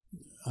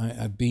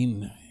I've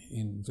been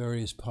in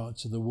various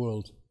parts of the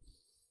world,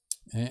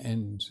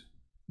 and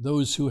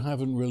those who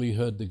haven't really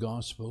heard the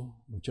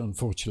gospel, which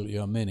unfortunately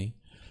are many,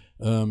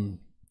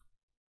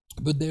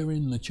 but they're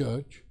in the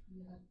church,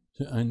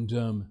 and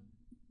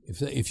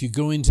if you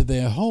go into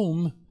their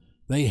home,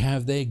 they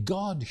have their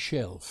God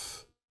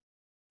shelf,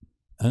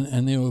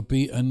 and there will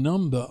be a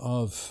number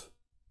of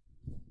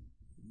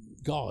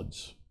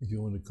gods, if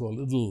you want to call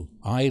it, little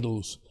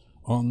idols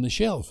on the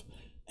shelf.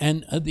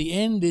 And at the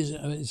end is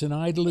an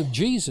idol of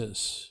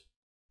Jesus,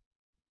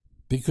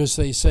 because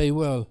they say,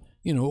 well,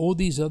 you know, all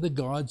these other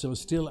gods are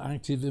still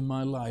active in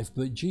my life,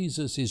 but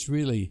Jesus is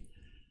really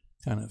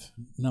kind of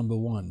number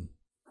one.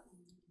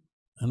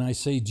 And I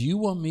say, do you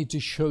want me to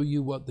show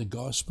you what the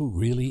gospel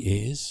really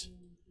is?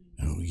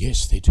 Oh,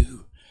 yes, they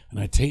do. And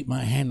I take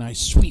my hand, I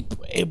sweep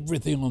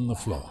everything on the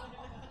floor.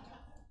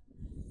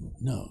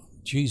 No,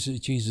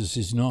 Jesus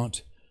is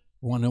not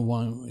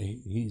one-on-one.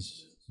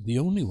 He's the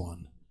only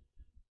one.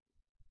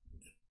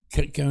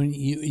 Can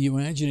you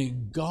imagine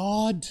it?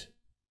 God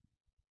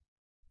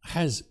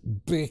has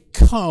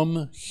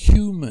become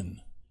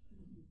human.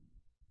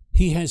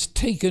 He has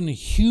taken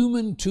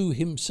human to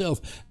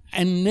himself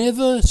and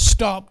never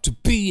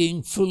stopped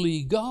being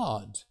fully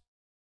God.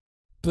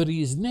 But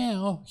he is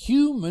now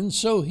human,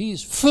 so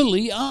he's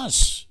fully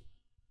us.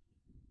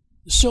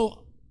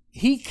 So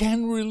he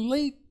can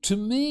relate to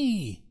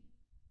me.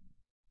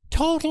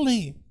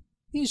 Totally.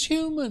 He's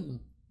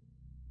human.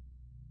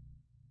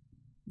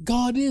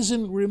 God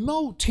isn't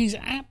remote. He's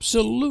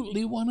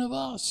absolutely one of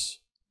us.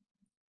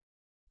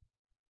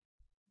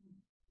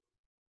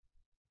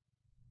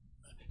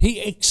 He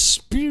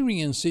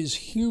experiences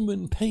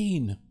human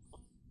pain.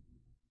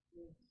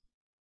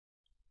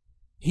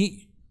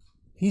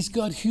 He's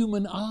got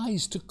human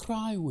eyes to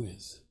cry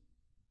with.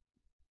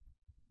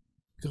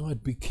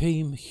 God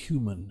became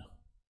human.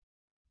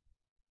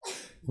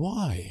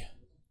 Why?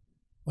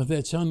 Well,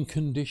 that's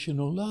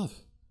unconditional love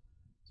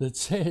that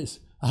says,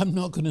 I'm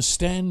not going to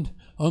stand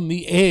on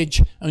the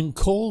edge and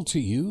call to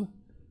you.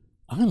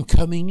 I'm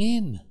coming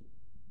in.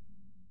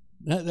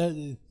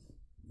 The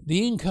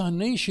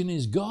incarnation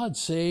is God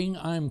saying,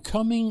 I'm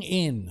coming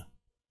in.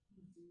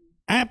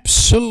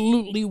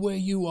 Absolutely where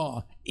you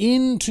are,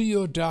 into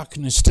your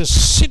darkness, to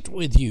sit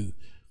with you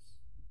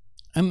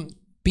and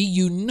be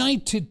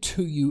united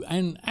to you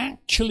and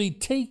actually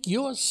take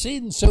your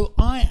sin, so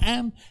I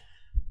am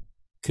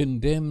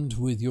condemned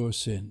with your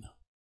sin.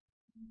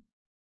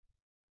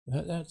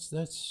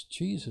 That's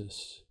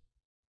Jesus.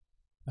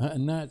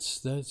 And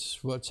that's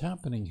what's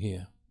happening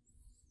here.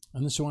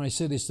 And that's why I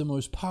said it's the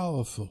most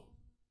powerful,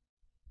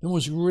 the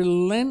most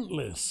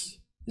relentless.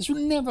 This will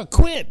never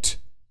quit.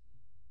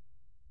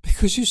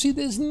 Because you see,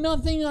 there's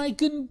nothing I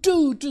can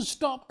do to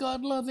stop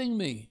God loving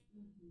me.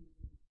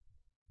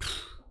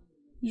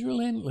 He's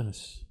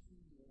relentless.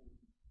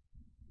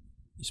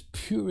 His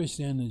purest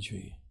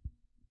energy,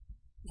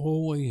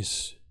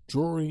 always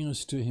drawing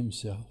us to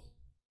himself.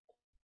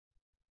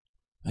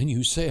 And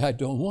you say, I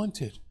don't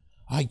want it.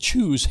 I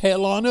choose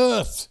hell on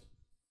earth.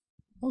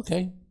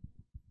 Okay.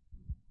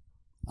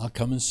 I'll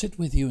come and sit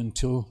with you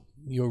until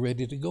you're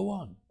ready to go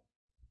on.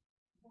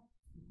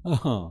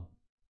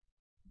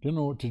 Don't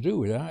know what to do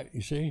with that,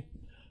 you see.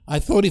 I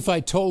thought if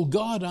I told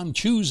God I'm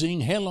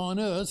choosing hell on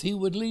earth, he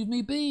would leave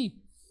me be.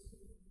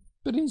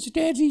 But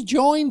instead, he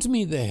joined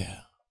me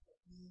there.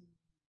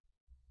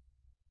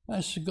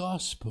 That's the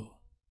gospel.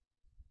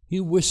 He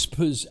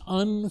whispers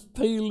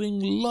unfailing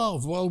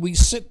love while we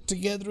sit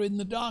together in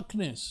the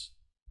darkness.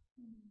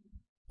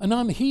 And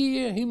I'm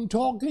here, him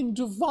talking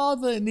to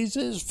Father, and he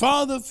says,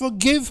 Father,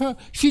 forgive her.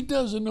 She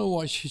doesn't know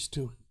what she's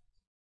doing.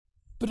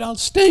 But I'll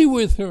stay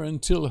with her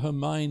until her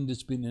mind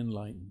has been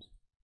enlightened.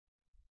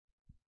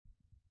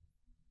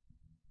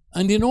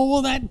 And in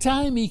all that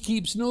time, he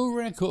keeps no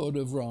record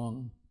of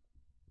wrong.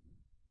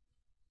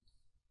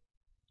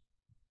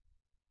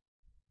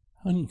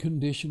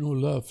 Unconditional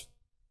love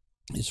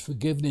is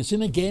forgiveness.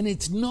 And again,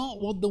 it's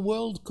not what the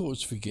world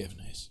calls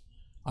forgiveness.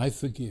 I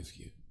forgive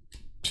you.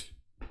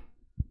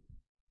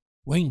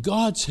 When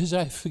God says,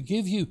 I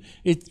forgive you,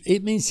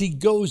 it means he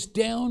goes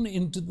down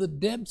into the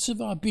depths of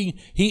our being.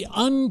 He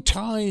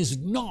unties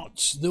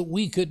knots that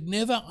we could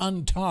never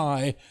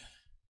untie,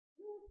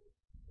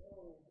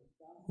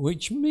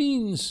 which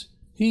means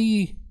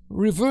he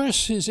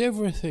reverses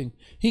everything.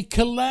 He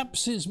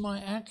collapses my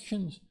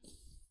actions.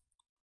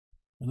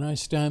 And I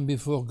stand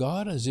before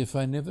God as if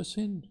I never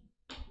sinned.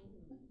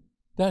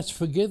 That's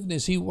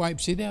forgiveness. He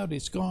wipes it out.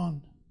 It's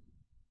gone.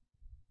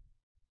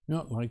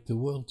 Not like the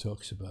world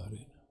talks about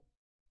it.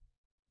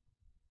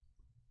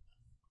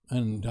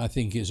 And I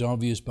think it's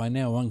obvious by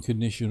now,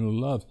 unconditional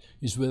love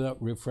is without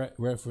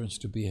reference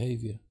to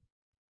behavior.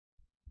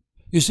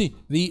 You see,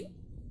 the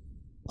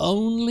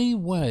only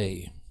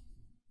way,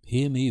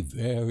 hear me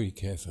very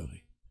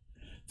carefully,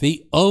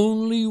 the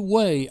only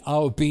way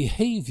our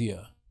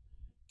behavior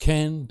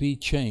can be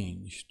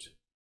changed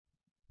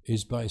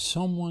is by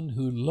someone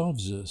who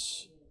loves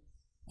us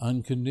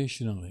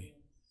unconditionally,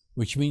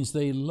 which means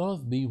they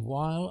love me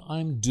while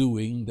I'm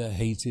doing the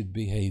hated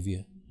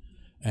behavior.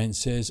 And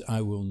says,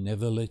 I will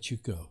never let you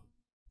go.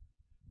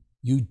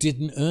 You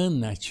didn't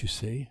earn that, you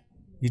see.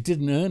 You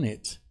didn't earn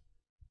it.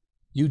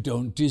 You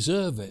don't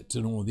deserve it,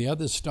 and all the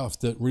other stuff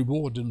that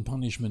reward and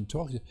punishment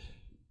talks about.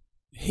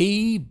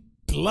 He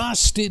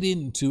blasted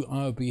into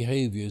our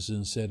behaviors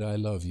and said, I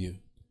love you.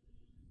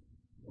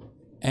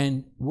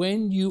 And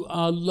when you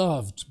are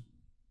loved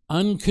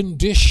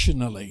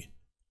unconditionally,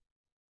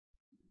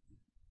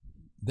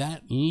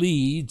 that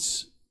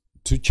leads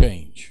to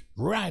change,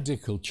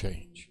 radical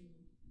change.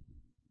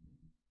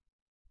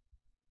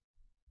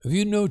 Have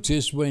you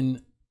noticed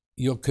when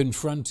you're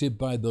confronted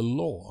by the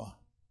law,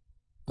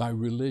 by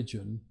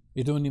religion,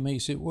 it only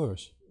makes it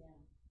worse?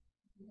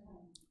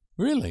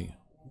 Really?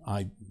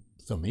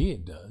 For me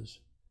it does.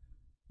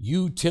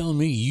 You tell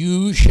me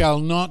you shall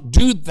not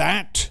do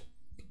that,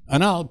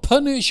 and I'll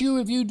punish you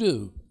if you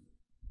do.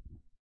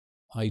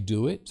 I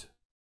do it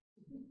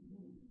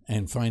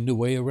and find a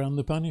way around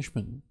the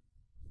punishment.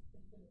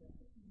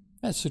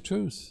 That's the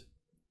truth.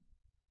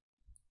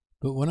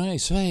 But when I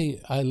say,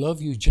 I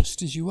love you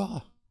just as you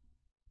are,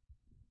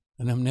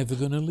 and I'm never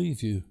going to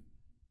leave you,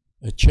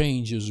 a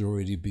change has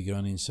already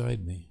begun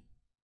inside me.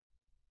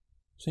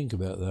 Think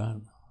about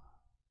that.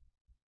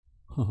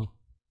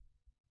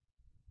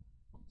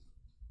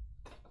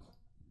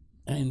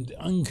 And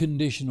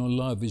unconditional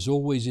love is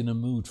always in a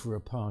mood for a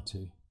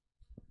party.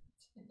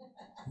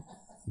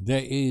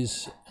 There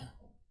is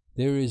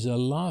a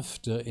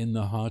laughter in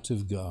the heart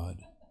of God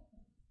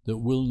that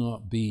will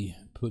not be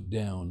put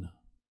down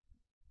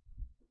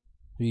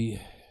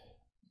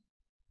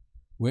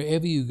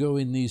Wherever you go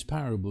in these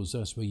parables,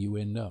 that's where you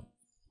end up.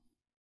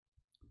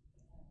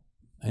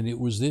 And it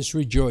was this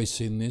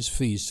rejoicing, this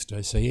feast,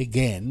 I say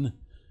again,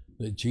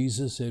 that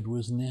Jesus said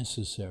was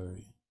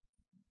necessary.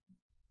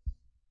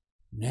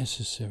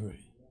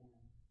 Necessary.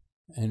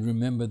 And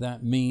remember,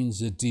 that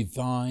means a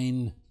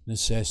divine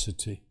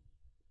necessity.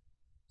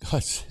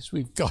 God says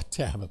we've got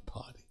to have a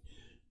party.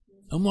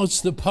 And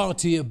what's the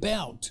party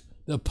about?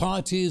 The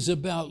party is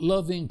about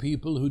loving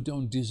people who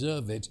don't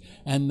deserve it,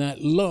 and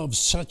that love,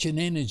 such an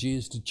energy,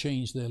 is to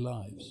change their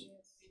lives.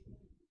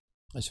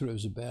 That's what it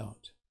was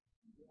about.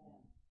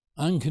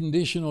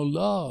 Unconditional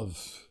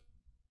love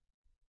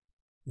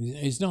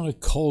is not a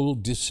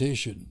cold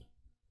decision.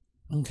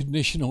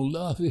 Unconditional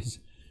love is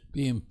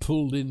being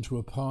pulled into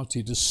a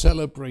party to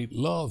celebrate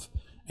love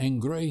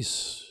and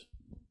grace.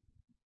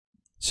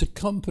 It's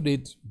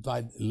accompanied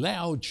by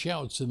loud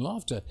shouts and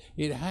laughter.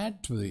 It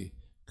had to be,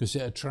 because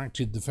it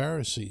attracted the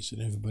Pharisees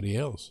and everybody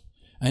else.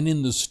 And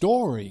in the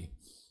story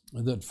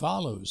that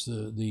follows,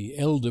 the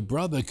elder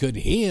brother could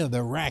hear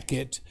the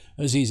racket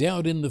as he's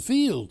out in the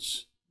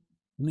fields.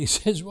 And he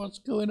says, what's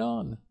going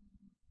on?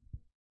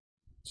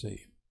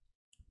 See,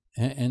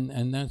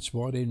 and that's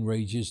what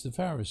enrages the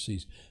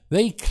Pharisees.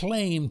 They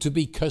claim to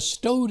be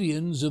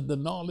custodians of the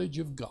knowledge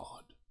of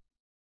God.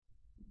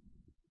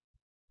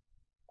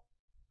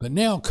 But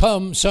now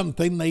comes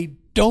something they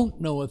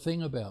don't know a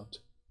thing about,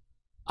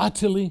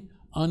 utterly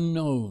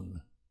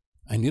unknown.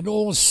 And it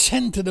all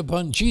centered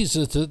upon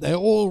Jesus that they're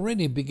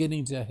already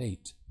beginning to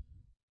hate.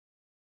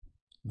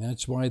 And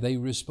that's why they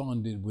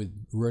responded with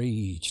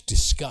rage,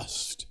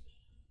 disgust,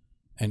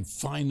 and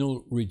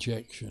final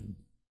rejection.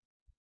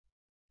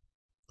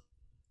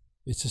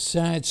 It's a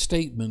sad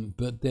statement,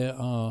 but there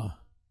are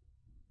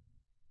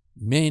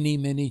many,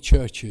 many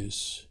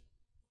churches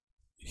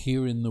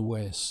here in the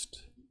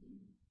West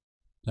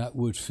that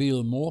would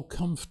feel more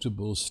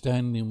comfortable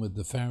standing with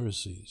the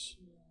Pharisees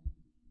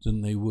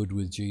than they would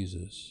with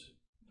Jesus.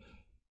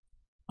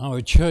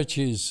 Our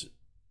churches,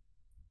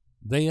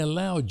 they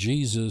allow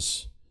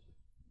Jesus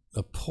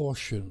a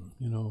portion,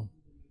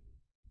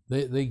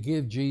 They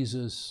give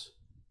Jesus,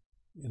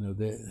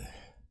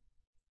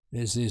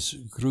 there's this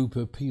group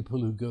of people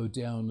who go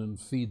down and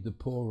feed the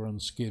poor on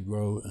Skid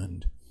Row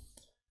and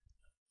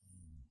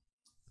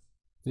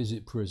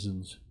visit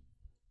prisons,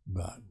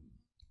 but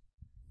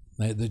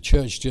the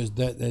church just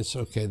that's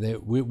okay.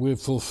 We're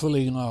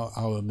fulfilling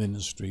our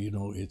ministry.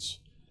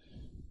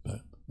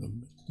 But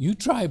you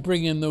try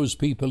bringing those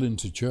people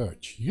into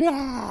church.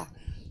 Yeah,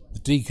 the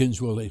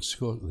deacons will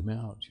escort them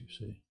out. You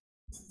see,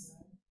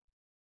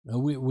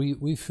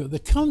 we feel the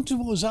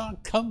comfortables are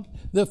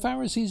the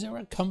Pharisees are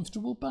a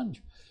comfortable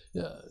bunch.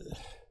 They're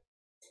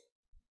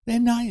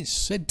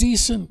nice. They're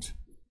decent,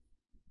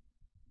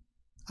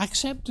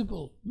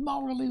 acceptable,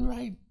 morally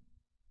right,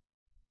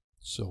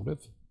 sort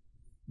of.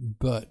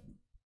 But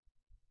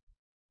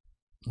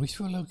we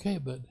feel okay,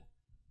 but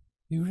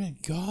you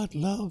read God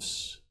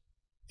loves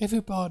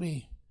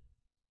everybody,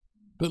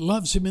 but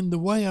loves him in the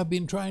way I've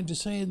been trying to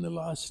say in the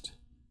last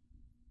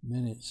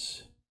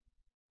minutes.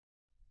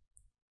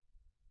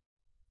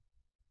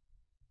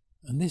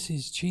 And this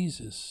is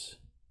Jesus,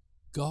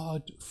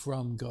 God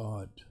from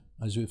God,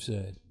 as we've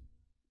said,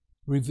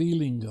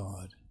 revealing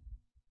God.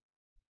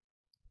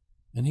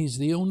 And he's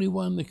the only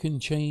one that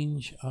can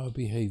change our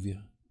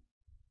behavior,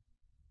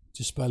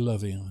 just by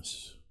loving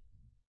us.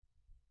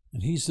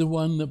 And he's the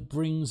one that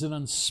brings an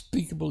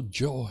unspeakable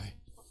joy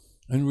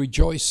and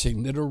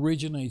rejoicing that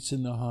originates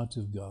in the heart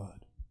of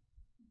God.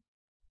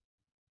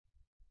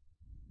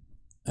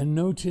 And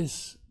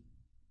notice,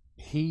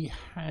 he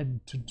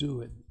had to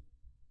do it.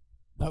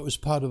 That was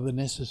part of the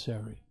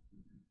necessary.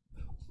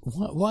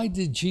 Why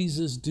did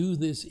Jesus do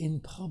this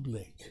in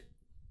public?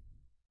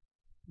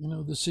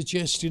 The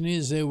suggestion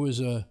is there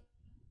was a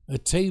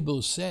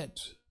table set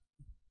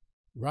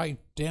right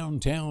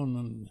downtown,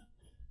 and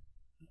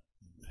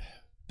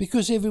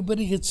because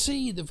everybody could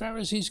see, the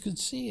Pharisees could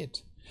see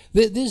it.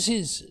 This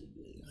is,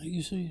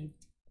 you see,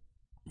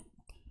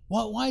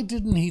 why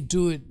didn't he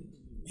do it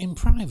in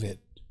private?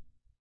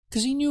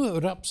 Because he knew it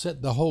would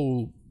upset the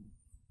whole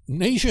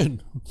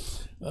nation.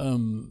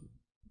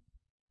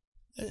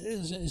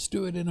 Let's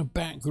do it in a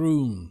back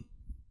room.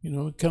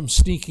 Come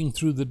sneaking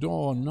through the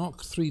door,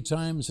 knock 3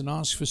 times and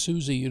ask for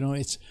Susie.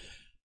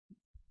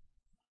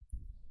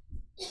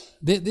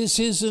 This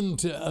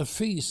isn't a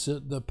feast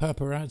that the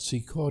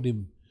paparazzi caught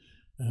him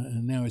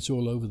and now it's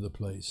all over the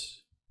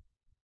place.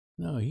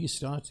 No, he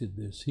started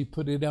this. He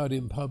put it out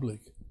in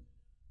public.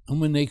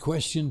 And when they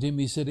questioned him,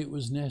 he said it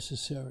was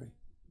necessary.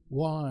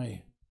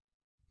 Why?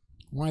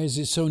 Why is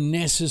it so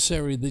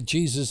necessary that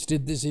Jesus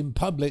did this in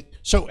public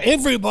so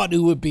everybody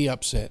would be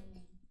upset?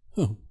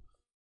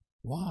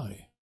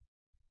 Why?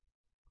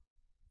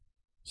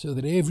 So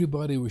that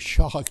everybody was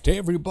shocked.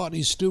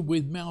 Everybody stood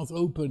with mouth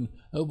open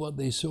at what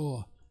they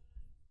saw.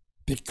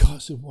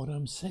 Because of what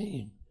I'm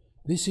saying.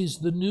 This is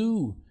the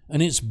new,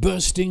 and it's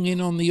bursting in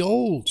on the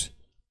old.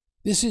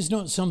 This is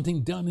not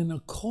something done in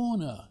a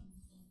corner.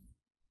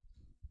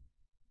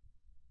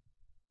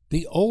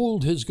 The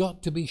old has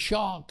got to be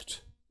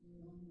shocked.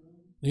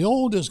 The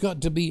old has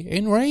got to be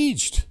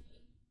enraged.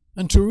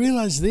 And to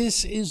realize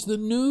this is the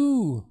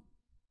new.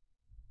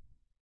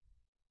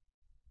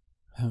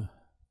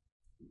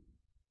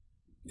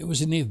 It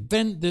was an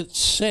event that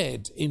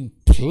said in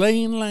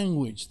plain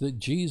language that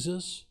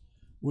Jesus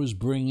was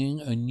bringing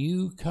a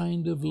new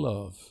kind of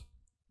love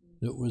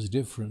that was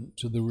different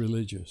to the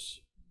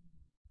religious.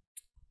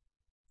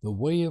 The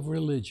way of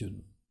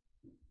religion,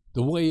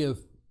 the way of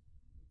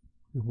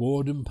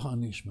reward and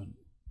punishment,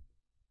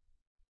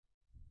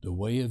 the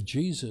way of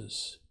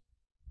Jesus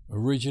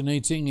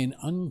originating in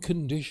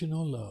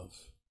unconditional love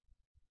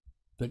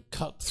that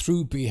cut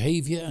through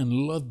behavior and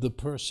loved the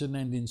person,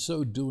 and in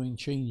so doing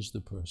changed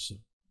the person.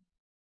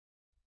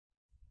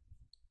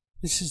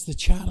 This is the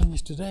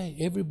challenge today,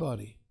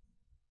 everybody.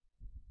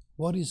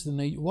 What is the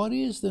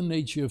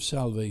nature of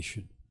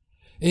salvation?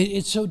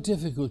 It's so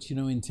difficult,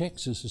 in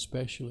Texas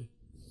especially,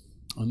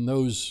 on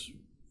those,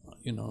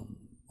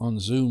 on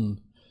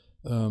Zoom.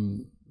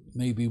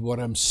 Maybe what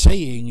I'm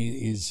saying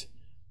is,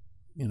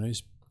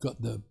 it's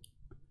got the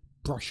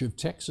brush of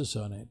Texas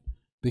on it,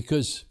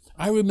 because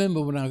I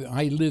remember when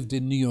I lived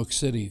in New York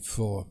City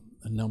for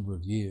a number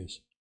of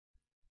years,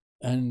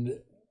 and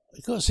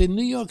of course in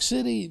New York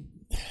City,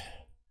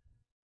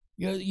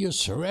 you're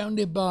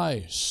surrounded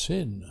by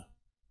sin.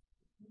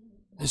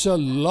 There's a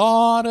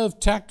lot of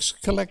tax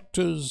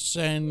collectors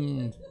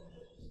and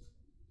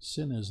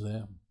sinners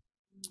there.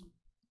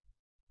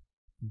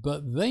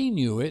 But they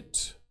knew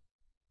it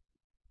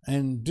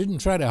and didn't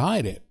try to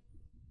hide it.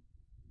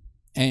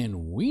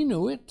 And we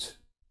knew it.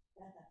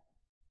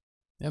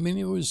 I mean,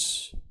 it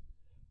was,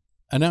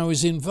 and I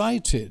was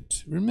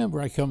invited.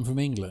 Remember, I come from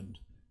England.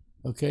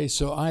 Okay,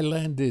 so I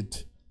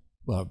landed,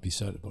 well,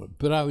 beside the boat,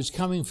 but I was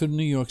coming from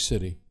New York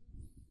City.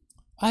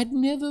 I'd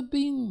never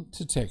been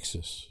to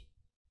Texas.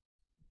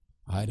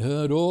 I'd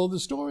heard all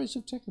the stories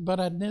of Texas, but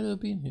I'd never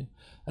been here.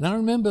 And I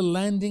remember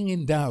landing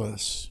in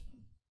Dallas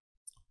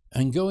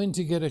and going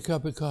to get a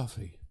cup of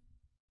coffee.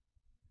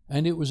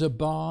 And it was a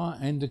bar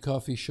and a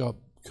coffee shop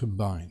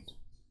combined.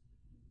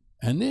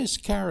 And this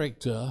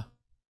character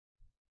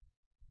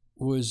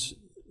was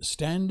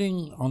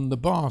standing on the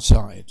bar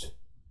side.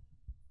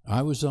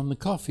 I was on the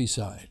coffee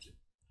side.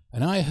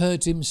 And I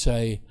heard him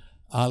say,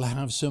 "I'll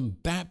have some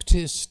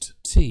Baptist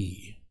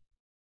tea."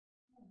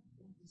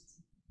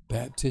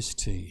 Baptist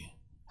tea.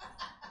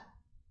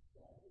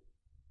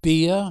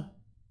 Beer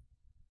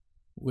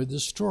with a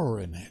straw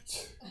in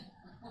it.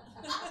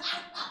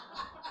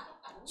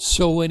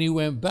 So when he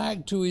went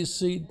back to his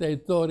seat, they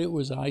thought it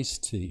was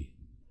iced tea.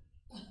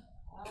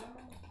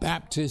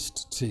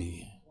 Baptist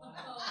tea.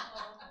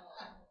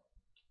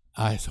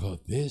 I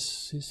thought,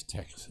 this is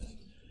Texas.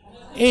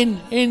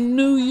 In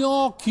New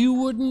York, you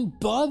wouldn't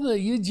bother.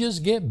 You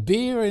just get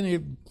beer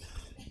and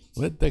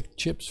let the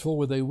chips fall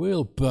where they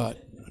will.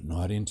 But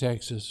not in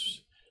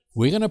Texas.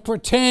 We're going to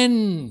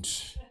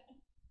pretend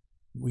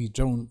we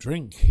don't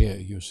drink here,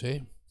 you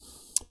see.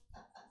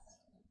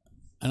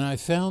 And I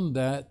found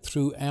that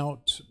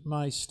throughout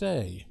my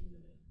stay.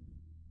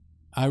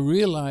 I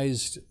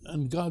realized,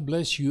 and God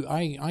bless you,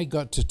 I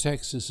got to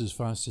Texas as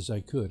fast as I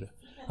could.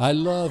 I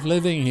love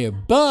living here.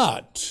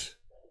 But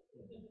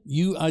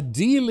you are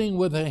dealing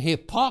with a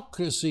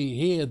hypocrisy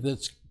here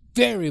that's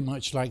very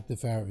much like the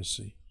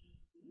Pharisee.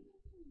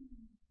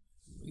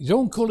 You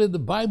don't call it the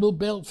Bible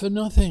Belt for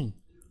nothing.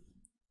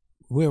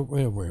 We're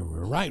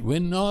right. We're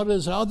not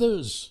as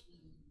others.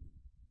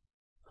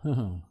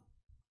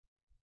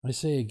 I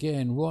say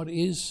again, what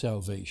is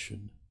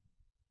salvation?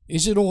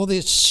 Is it all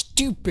this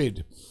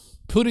stupid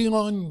putting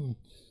on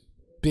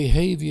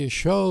behavior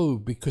show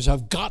because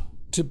I've got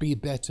to be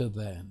better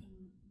than?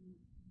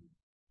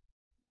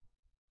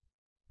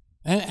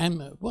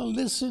 And well,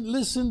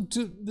 listen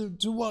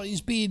to what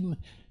is being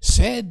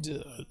said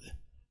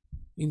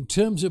in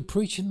terms of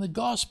preaching the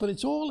gospel.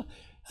 It's all,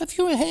 have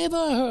you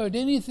ever heard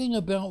anything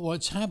about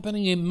what's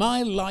happening in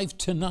my life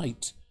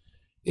tonight?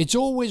 It's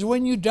always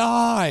when you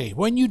die,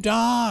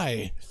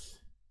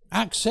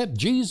 accept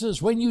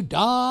Jesus. When you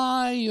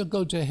die, you'll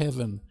go to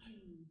heaven.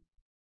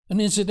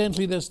 And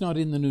incidentally, that's not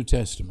in the New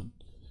Testament.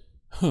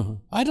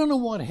 I don't know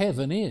what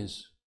heaven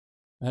is.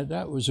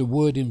 That was a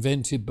word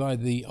invented by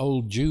the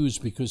old Jews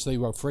because they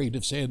were afraid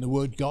of saying the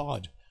word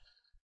God.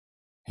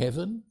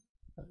 Heaven?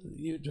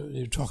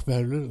 You talk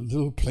about a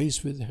little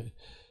place with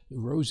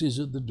roses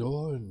at the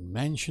door and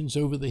mansions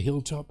over the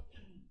hilltop.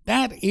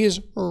 That is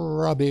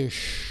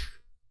rubbish.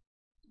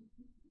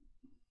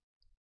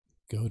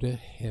 Go to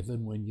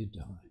heaven when you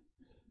die.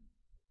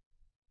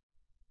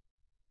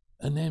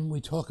 And then we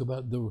talk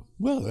about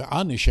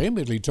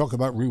unashamedly talk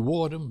about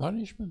reward and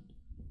punishment.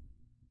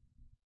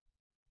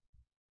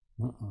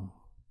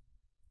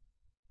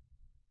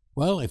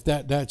 Well, if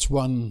that's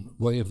one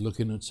way of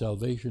looking at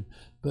salvation,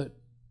 but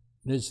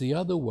there's the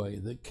other way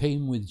that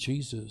came with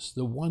Jesus,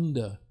 the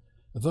wonder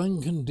of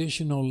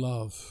unconditional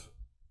love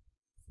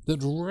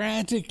that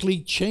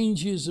radically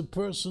changes a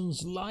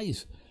person's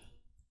life,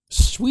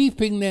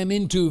 sweeping them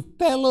into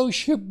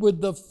fellowship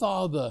with the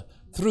Father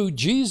through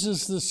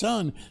Jesus the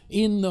Son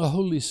in the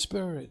Holy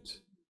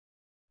Spirit.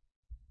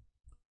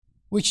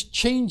 which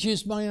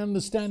changes my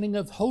understanding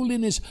of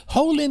holiness.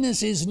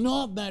 Holiness is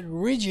not that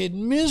rigid,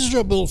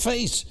 miserable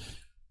face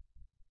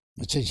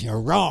that says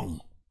you're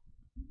wrong.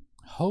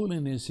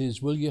 Holiness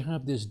is, will you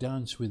have this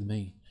dance with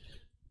me?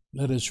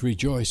 Let us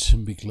rejoice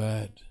and be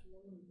glad.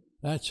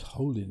 That's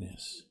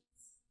holiness.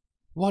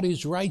 What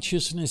is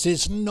righteousness?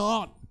 It's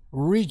not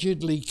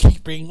rigidly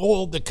keeping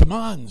all the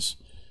commands.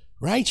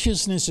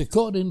 Righteousness,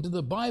 according to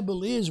the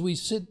Bible, is we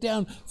sit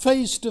down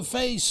face to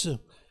face,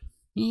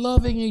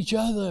 loving each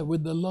other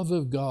with the love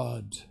of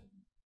God.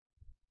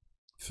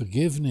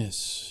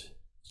 Forgiveness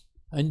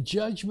and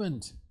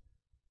judgment.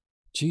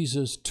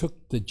 Jesus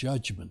took the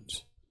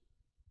judgment.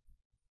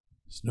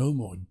 There's no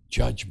more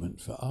judgment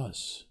for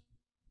us.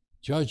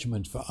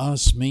 Judgment for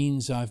us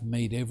means I've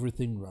made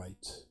everything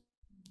right.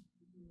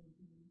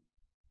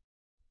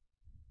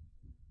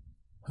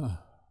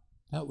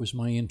 That was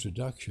my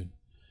introduction.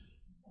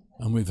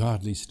 And we've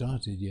hardly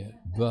started yet.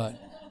 But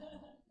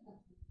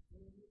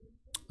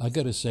I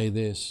got to say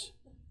this.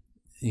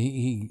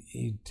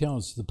 He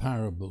tells the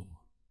parable.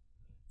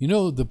 You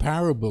know, the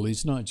parable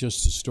is not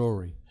just a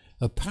story.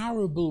 A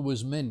parable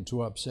was meant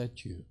to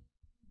upset you.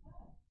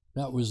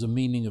 That was the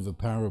meaning of a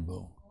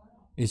parable.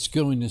 It's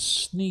going to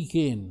sneak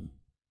in.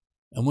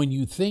 And when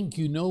you think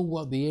you know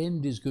what the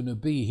end is going to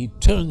be, he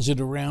turns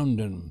it around,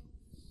 and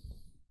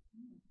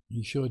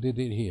he sure did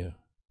it here.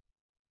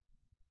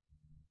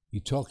 He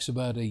talks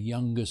about a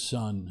younger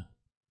son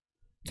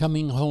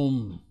coming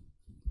home.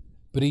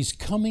 But he's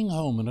coming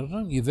home, and I don't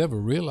know if you've ever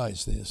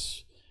realized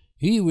this.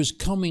 He was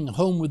coming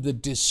home with the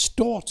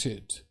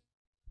distorted,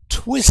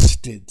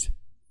 twisted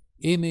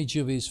image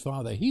of his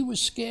father. He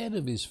was scared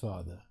of his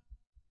father.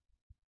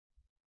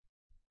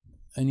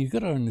 And you've got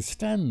to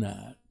understand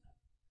that.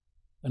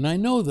 And I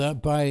know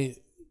that by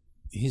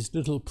his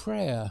little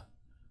prayer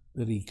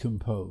that he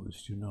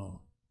composed, you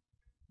know.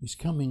 He's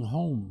coming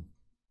home.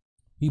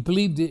 He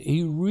believed it.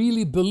 He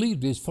really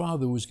believed his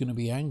father was going to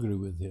be angry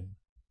with him.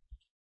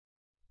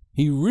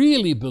 He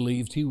really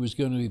believed he was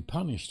going to be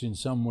punished in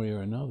some way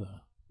or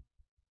another.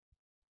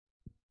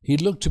 He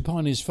looked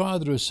upon his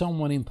father as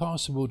someone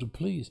impossible to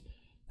please.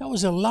 That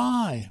was a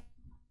lie.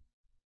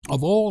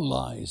 Of all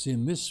lies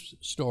in this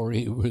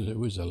story, it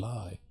was a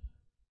lie.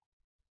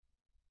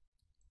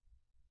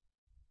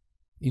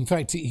 In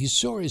fact, he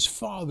saw his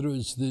father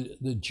as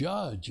the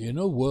judge in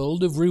a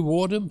world of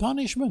reward and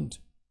punishment.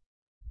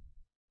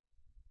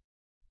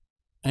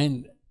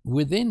 And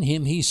within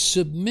him, he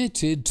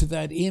submitted to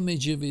that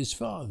image of his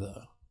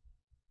father.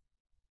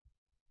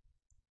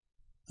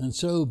 And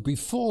so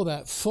before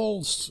that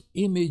false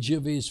image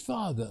of his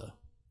father,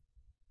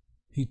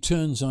 he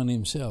turns on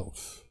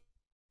himself.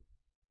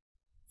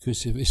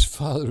 Because if his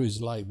father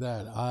is like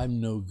that, I'm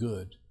no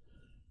good.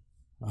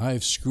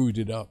 I've screwed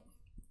it up.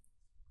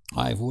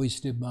 I've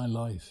wasted my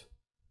life.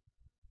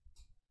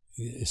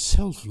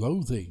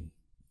 Self-loathing,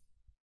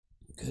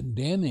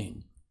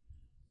 condemning.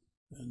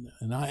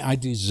 And I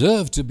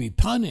deserve to be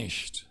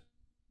punished.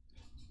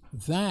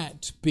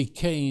 That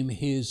became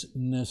his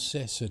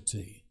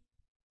necessity.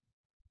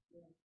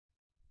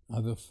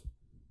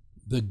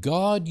 The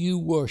God you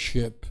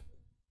worship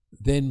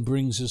then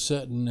brings a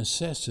certain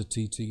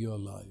necessity to your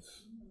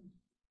life.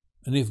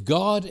 And if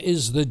God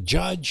is the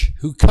judge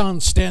who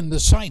can't stand the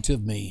sight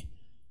of me,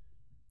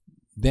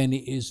 then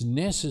it is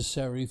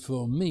necessary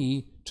for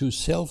me to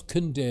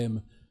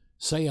self-condemn,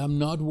 say I'm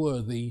not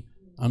worthy,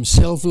 I'm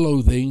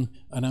self-loathing,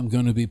 and I'm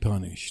going to be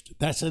punished.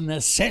 That's a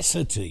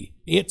necessity.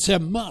 It's a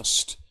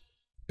must.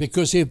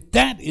 Because if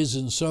that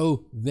isn't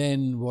so,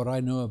 then what I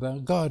know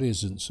about God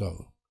isn't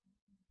so.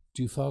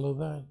 Do you follow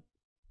that?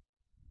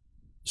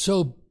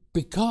 So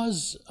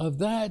because of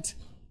that,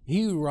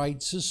 he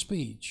writes a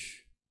speech.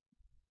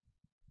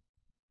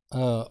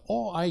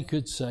 Or I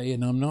could say,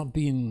 and I'm not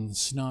being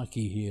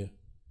snarky here,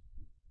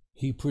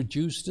 he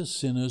produced a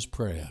sinner's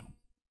prayer.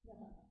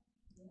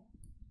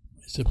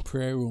 It's a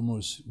prayer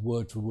almost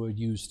word for word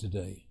used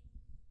today.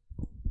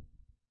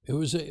 It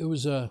was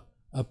a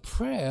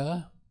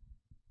prayer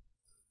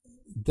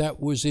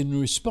that was in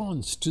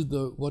response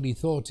to what he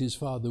thought his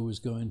father was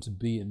going to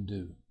be and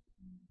do.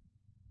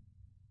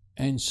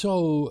 And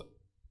so,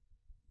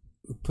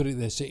 put it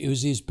this way, it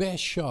was his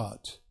best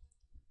shot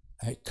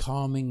at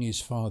calming his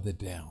father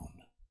down,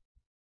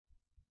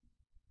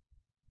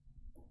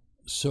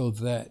 so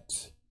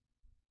that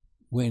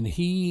when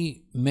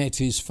he met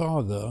his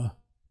father,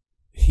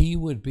 he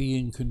would be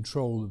in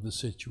control of the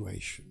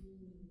situation.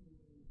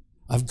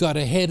 I've got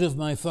ahead of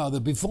my father.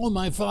 Before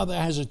my father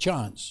has a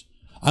chance,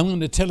 I'm going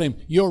to tell him,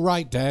 you're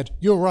right, Dad,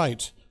 you're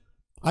right.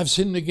 I've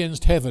sinned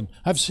against heaven.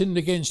 I've sinned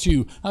against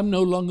you. I'm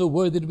no longer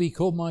worthy to be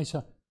called my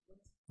son.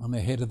 I'm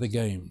ahead of the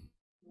game.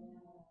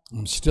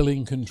 I'm still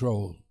in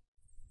control.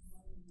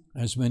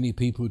 As many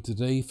people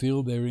today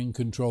feel they're in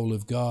control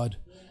of God,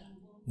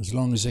 as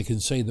long as they can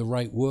say the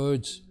right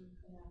words,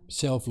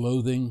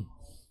 self-loathing,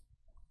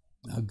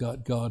 I've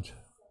got God.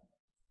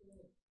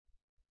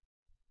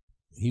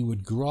 He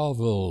would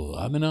grovel.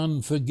 I'm an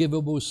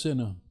unforgivable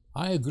sinner.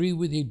 I agree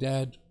with you,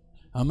 Dad.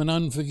 I'm an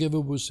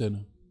unforgivable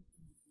sinner.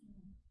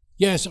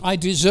 Yes, I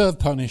deserve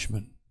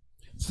punishment.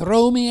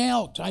 Throw me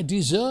out. I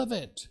deserve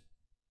it.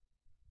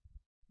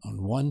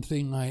 On one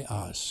thing I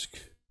ask,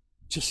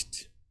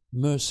 just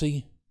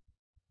mercy,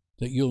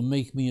 that you'll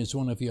make me as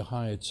one of your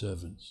hired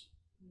servants,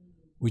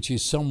 which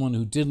is someone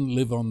who didn't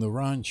live on the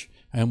ranch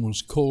and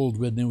was called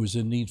when there was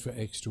a need for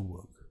extra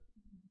work.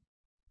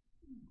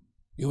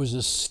 It was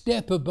a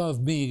step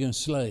above being a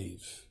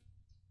slave,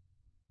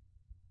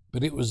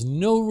 but it was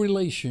no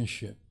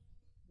relationship.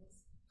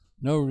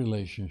 No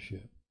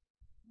relationship.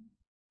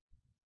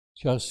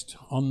 Just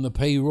on the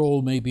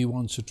payroll maybe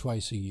once or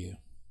twice a year.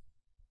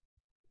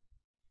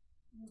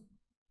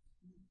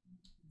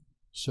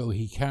 So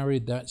he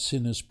carried that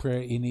sinner's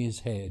prayer in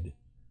his head.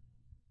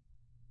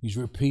 He's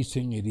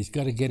repeating it. He's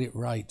got to get it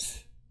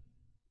right.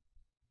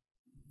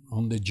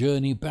 On the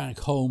journey back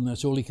home,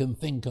 that's all he can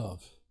think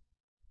of.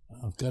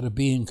 I've got to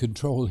be in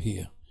control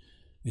here.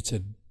 It's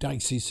a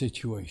dicey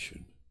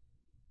situation.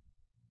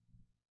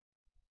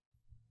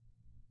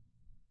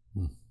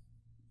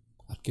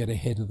 I'll get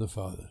ahead of the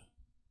Father.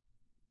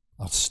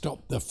 I'll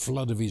stop the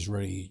flood of his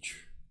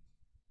rage.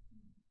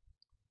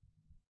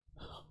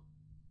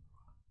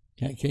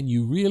 Can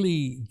you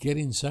really get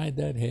inside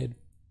that head?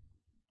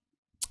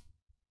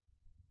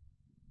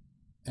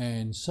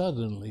 And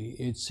suddenly,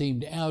 it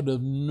seemed out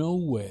of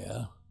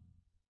nowhere,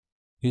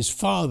 his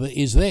father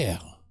is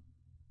there,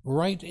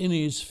 right in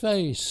his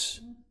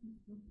face.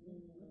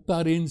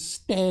 But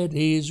instead,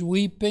 he is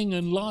weeping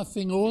and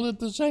laughing all at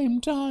the same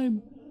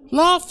time.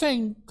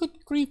 Laughing!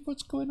 Good grief,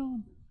 what's going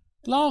on?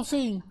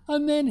 Laughing.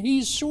 And then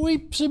he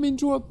sweeps him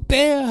into a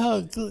bear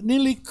hug that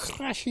nearly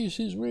crushes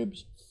his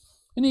ribs.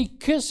 And he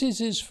kisses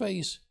his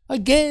face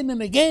again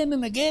and again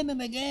and again and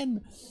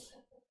again.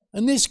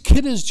 And this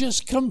kid has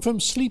just come from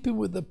sleeping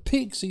with the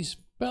pigs. He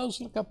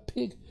smells like a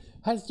pig,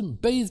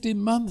 hasn't bathed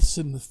in months,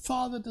 and the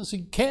father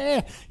doesn't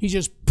care. He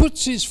just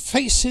puts his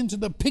face into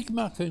the pig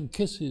muck and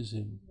kisses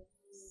him.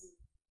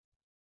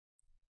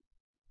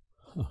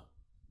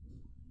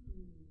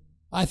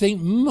 I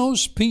think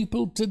most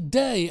people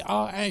today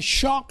are as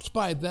shocked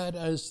by that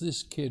as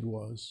this kid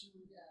was.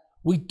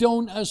 We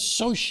don't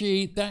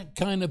associate that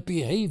kind of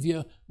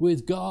behavior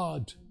with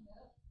God.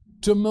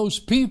 To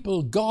most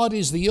people, God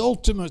is the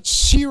ultimate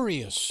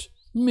serious,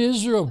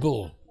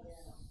 miserable,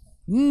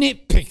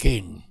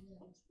 nitpicking.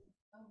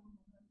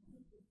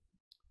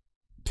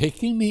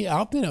 Picking me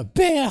up in a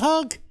bear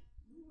hug?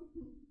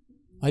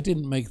 I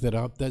didn't make that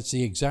up. That's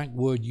the exact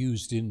word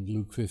used in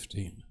Luke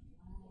 15.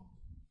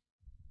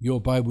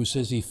 Your Bible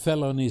says he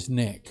fell on his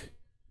neck,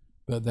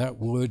 but that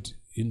word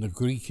in the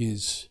Greek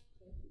is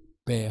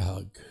bear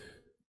hug.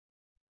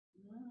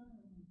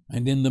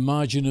 And in the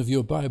margin of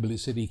your Bible, it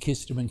said he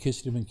kissed him and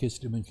kissed him and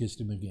kissed him and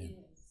kissed him again.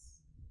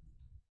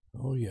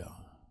 Oh, yeah.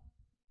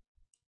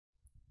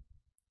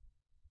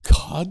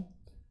 God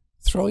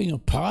throwing a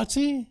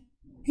party?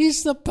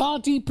 He's the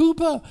party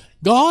pooper.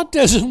 God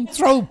doesn't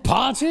throw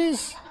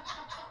parties.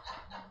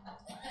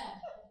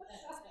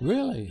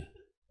 Really?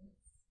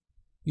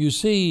 You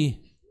see,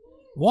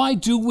 why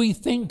do we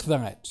think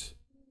that?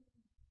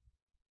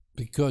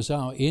 Because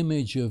our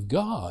image of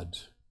God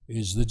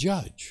is the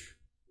judge.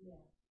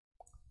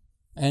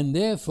 And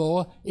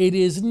therefore, it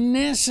is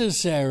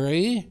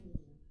necessary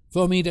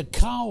for me to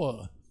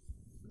cower.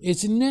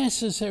 It's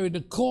necessary to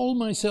call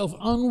myself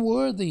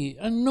unworthy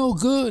and no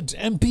good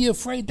and be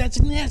afraid.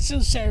 That's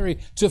necessary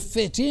to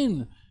fit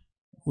in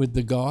with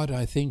the God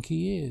I think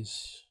he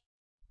is.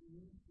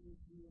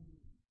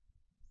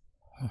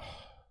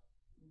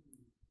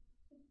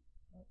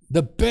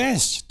 The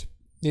best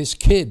this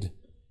kid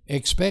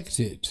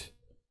expected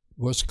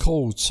was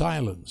cold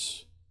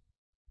silence.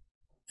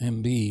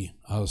 And B,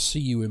 I'll see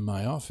you in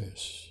my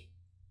office.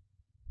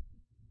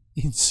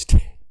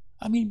 Instead,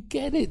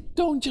 get it.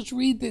 Don't just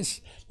read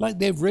this like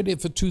they've read it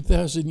for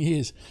 2,000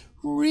 years.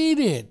 Read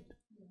it.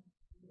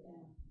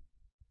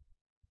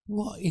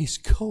 What is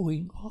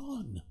going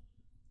on?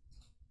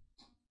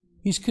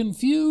 He's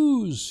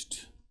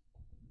confused.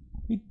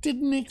 He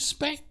didn't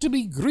expect to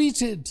be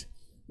greeted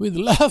with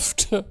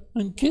laughter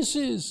and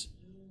kisses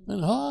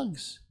and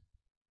hugs.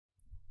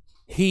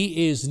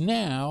 He is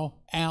now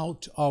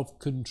out of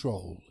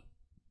control.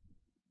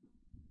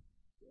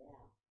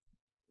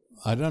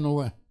 I don't know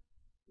where.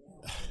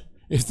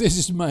 If this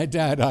is my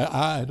dad,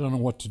 I don't know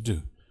what to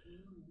do.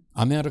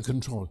 I'm out of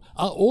control.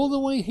 All the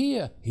way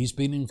here, he's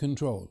been in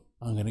control.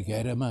 I'm going to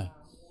get him out.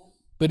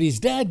 But his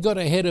dad got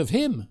ahead of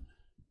him,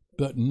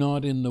 but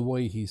not in the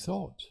way he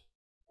thought.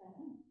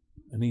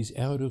 And he's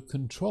out of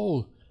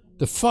control.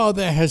 The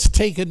father has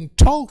taken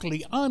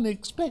totally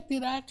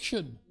unexpected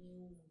action.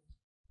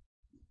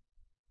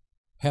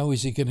 How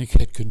is he going to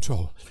get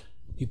control?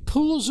 He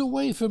pulls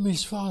away from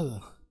his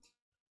father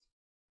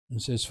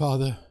and says,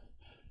 Father,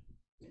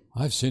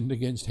 I've sinned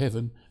against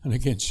heaven and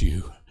against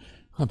you.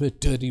 I'm a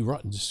dirty,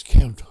 rotten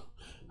scoundrel.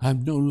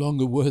 I'm no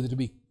longer worthy to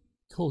be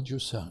called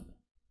your son.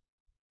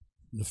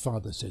 And the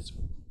father says,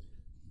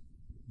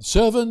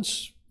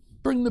 servants,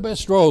 bring the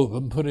best robe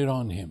and put it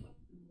on him.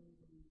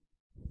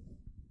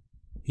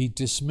 He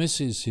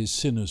dismisses his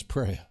sinner's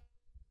prayer.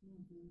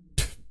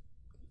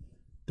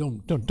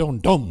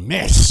 Don't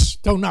mess.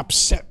 Don't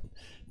upset.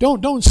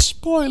 Don't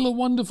spoil a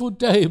wonderful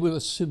day with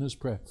a sinner's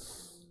prayer.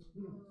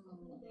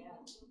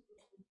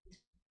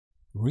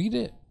 Read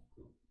it.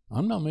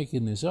 I'm not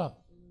making this up.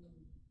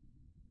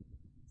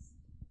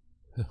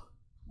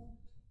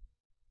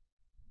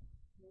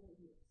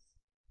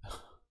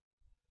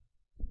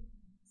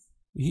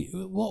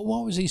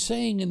 What was he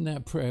saying in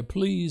that prayer?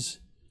 Please.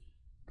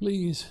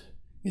 Life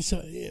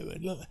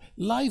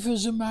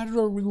is a matter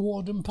of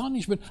reward and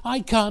punishment. I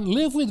can't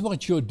live with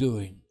what you're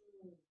doing.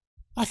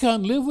 I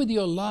can't live with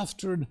your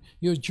laughter and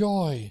your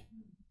joy.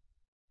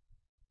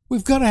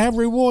 We've got to have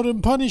reward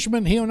and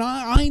punishment here, and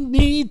I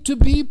need to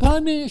be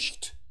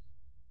punished.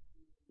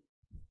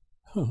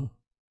 I'm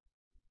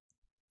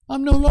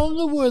no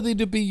longer worthy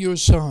to be your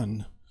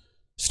son.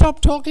 Stop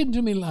talking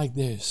to me like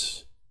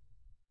this.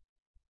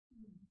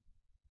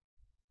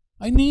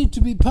 I need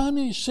to be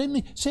punished.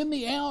 Send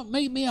me out.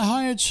 Make me a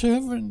hired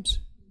servant.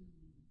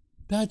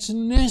 That's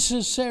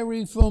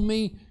necessary for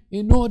me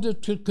in order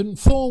to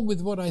conform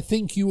with what I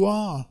think you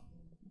are.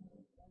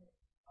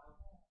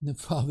 And the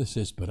father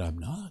says, but I'm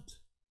not.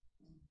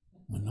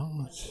 I'm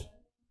not.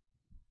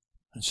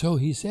 And so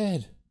he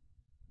said,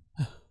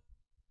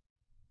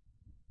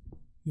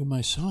 you're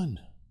my son.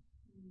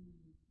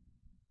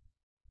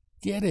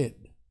 Get it?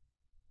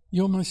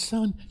 You're my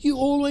son. You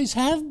always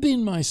have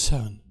been my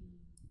son.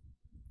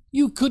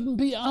 You couldn't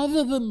be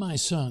other than my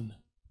son.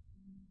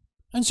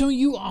 And so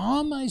you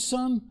are my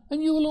son,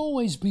 and you will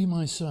always be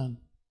my son.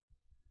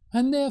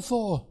 And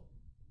therefore,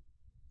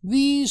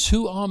 these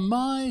who are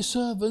my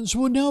servants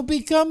will now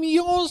become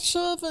your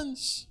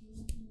servants.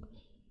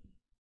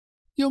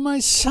 You're my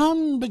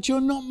son, but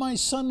you're not my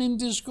son in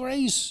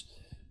disgrace.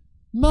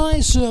 My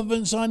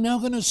servants are now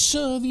going to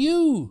serve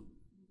you,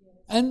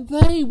 and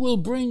they will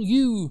bring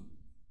you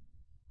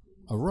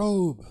a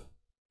robe.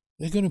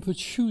 They're going to put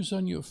shoes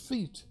on your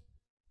feet.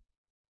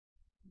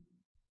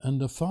 And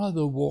the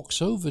father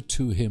walks over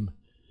to him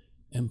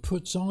and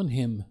puts on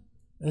him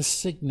a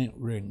signet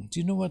ring. Do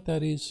you know what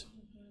that is?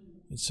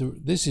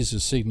 This is a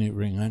signet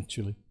ring,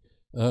 actually.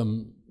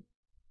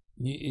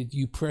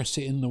 You press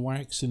it in the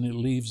wax and it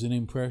leaves an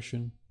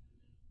impression.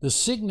 The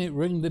signet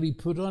ring that he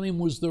put on him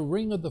was the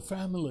ring of the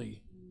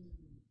family.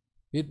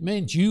 It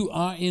meant you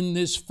are in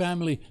this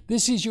family.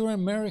 This is your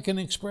American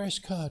Express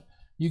card.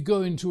 You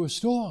go into a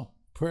store,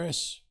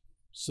 press,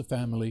 it's the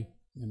family,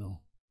 you know.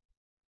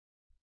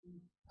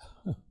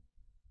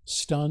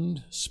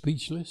 Stunned,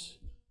 speechless.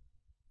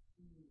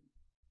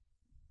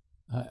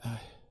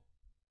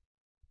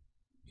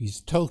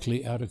 He's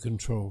totally out of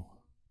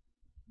control.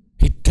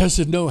 He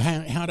doesn't know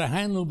how to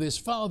handle this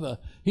father.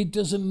 He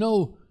doesn't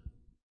know.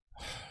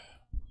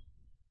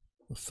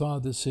 The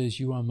father says,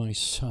 you are my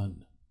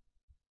son,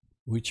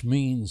 which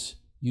means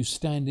you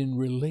stand in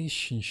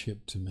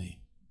relationship to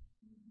me.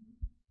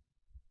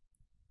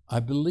 I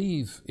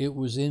believe it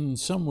was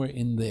somewhere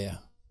in there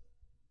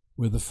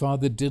where the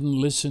father didn't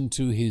listen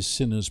to his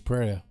sinner's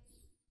prayer,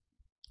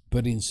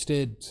 but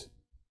instead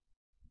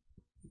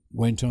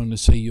went on to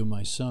say, you're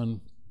my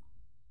son.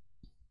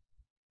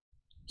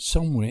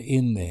 Somewhere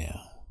in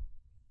there,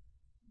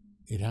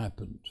 it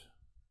happened.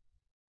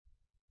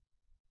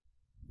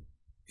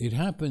 It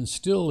happened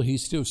still,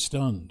 he's still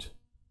stunned,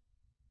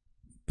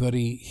 but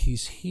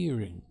he's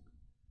hearing.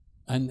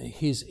 And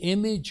his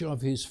image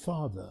of his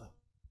father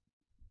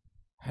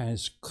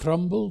has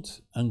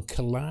crumbled and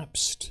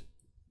collapsed.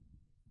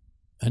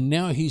 And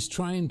now he's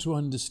trying to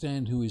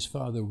understand who his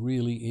father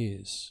really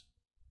is.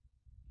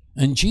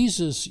 And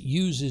Jesus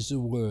uses the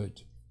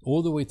word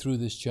all the way through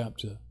this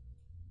chapter.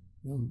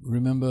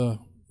 Remember,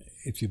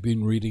 if you've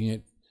been reading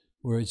it,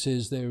 where it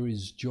says there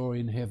is joy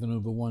in heaven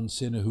over one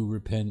sinner who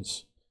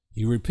repents.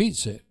 He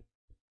repeats it.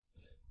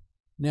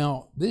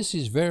 Now, this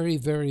is very,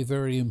 very,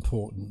 very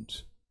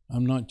important.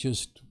 I'm not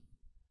just,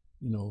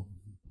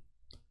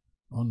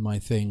 on my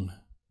thing.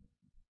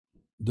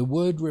 The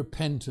word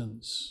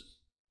repentance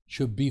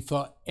should be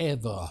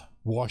forever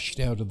washed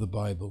out of the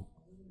Bible.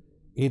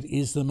 It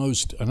is the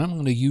most, and I'm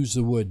going to use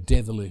the word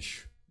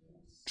devilish,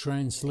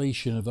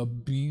 translation of a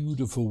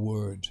beautiful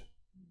word.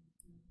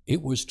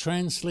 It was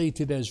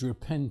translated as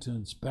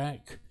repentance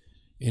back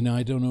in,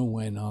 I don't know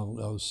when,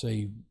 I'll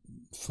say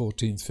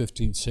 14th,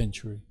 15th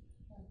century.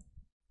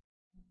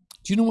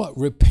 Do you know what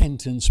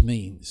repentance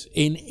means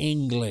in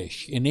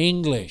English? In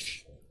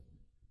English,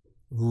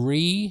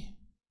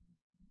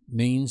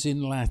 means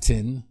in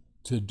Latin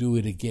to do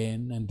it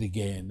again and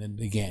again and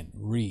again.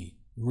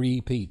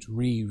 Repeat.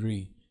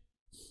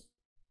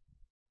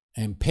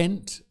 And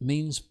pent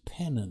means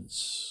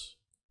penance.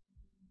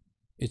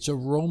 It's a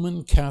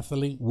Roman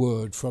Catholic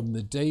word from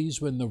the days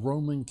when the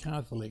Roman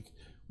Catholic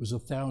was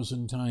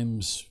 1,000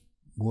 times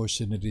worse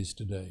than it is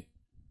today.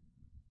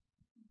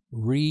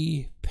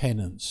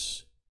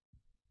 Repentance.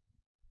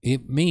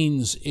 It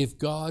means if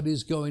God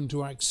is going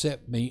to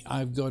accept me,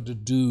 I've got to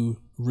do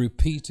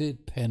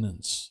repeated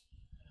penance.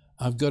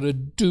 I've got to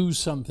do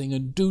something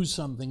and do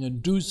something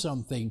and do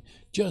something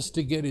just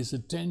to get his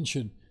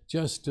attention,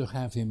 just to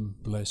have him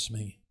bless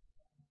me.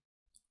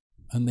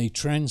 And they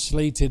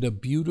translated a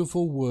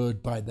beautiful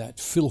word by that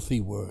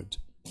filthy word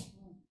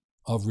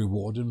of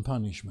reward and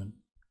punishment.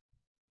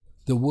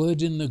 The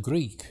word in the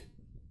Greek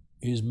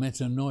is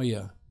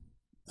metanoia,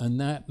 and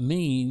that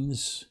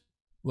means,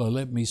 well,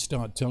 let me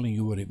start telling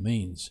you what it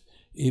means.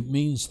 It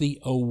means the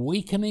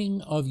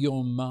awakening of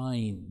your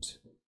mind.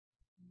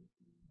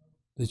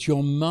 That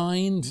your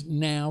mind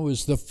now,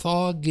 as the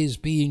fog is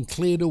being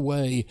cleared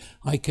away,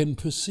 I can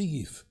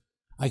perceive.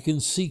 I can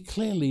see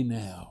clearly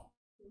now.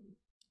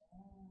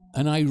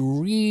 And I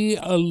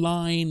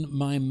realign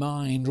my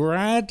mind,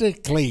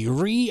 radically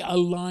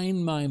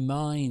realign my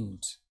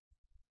mind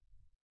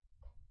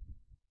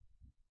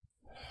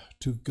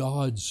to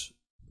God's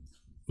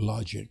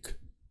logic,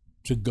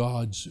 to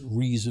God's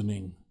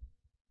reasoning,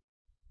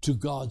 to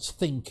God's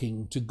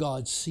thinking, to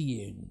God's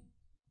seeing.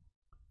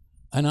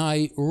 And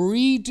I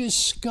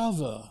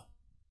rediscover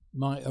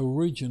my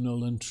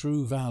original and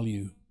true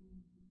value.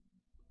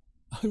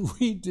 I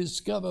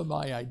rediscover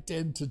my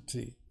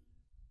identity,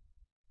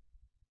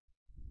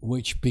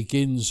 which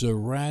begins a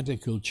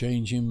radical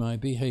change in my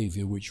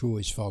behavior, which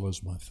always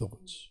follows my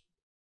thoughts.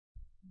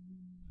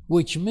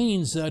 Which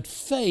means that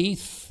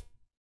faith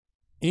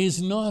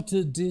is not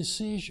a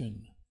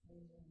decision.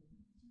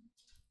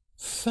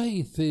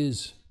 Faith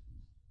is,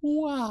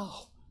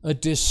 wow, a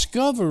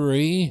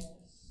discovery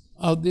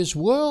of this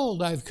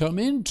world I've come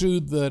into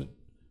that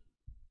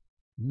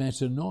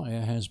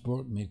metanoia has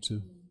brought me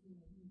to.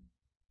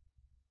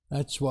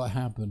 That's what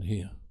happened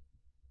here.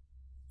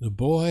 The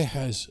boy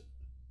has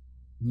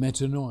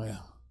metanoia.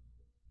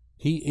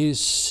 He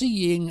is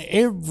seeing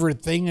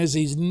everything as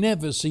he's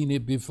never seen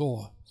it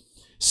before.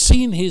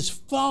 Seen his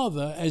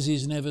father as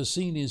he's never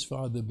seen his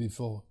father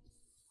before.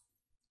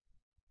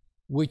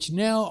 Which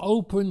now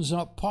opens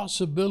up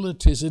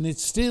possibilities, and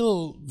it's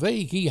still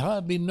vague. He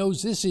hardly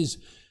knows this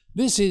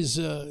is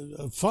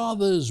a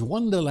father's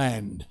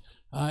wonderland.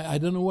 I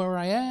don't know where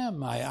I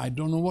am. I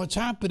don't know what's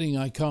happening.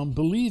 I can't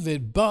believe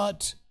it,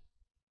 but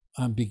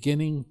I'm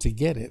beginning to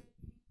get it.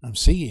 I'm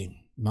seeing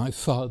my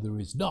father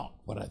is not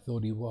what I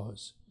thought he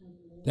was.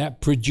 That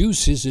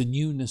produces a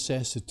new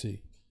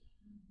necessity.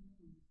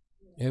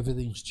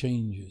 Everything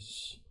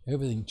changes.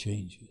 Everything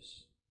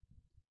changes.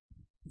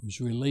 It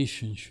was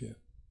relationship.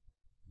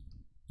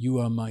 You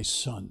are my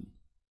son.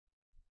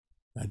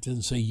 That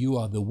doesn't say you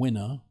are the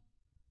winner.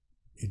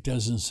 It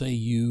doesn't say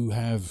you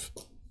have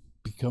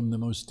become the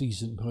most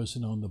decent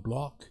person on the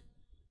block.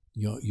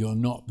 You're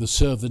not the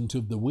servant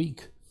of the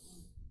week.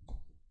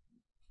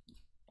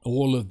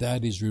 All of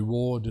that is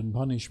reward and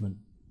punishment.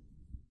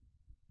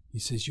 He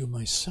says, you're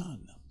my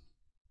son.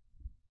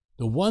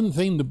 The one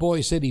thing the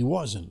boy said he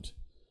wasn't,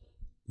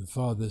 the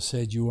father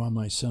said, you are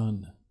my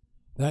son.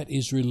 That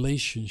is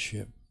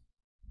relationship.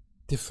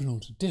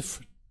 Different. Do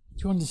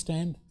you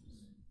understand?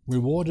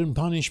 Reward and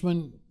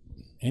punishment,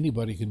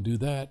 anybody can do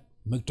that.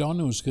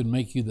 McDonald's can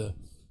make you the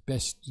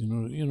best,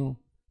 you know.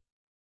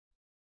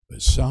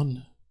 But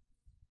son,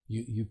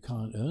 you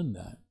can't earn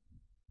that.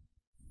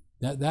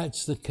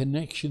 That's the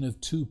connection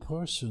of two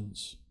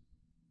persons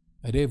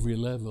at every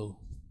level.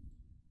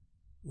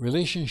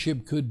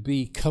 Relationship could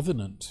be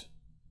covenant.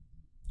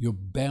 You're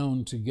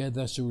bound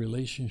together. That's a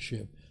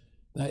relationship.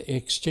 That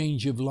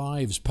exchange of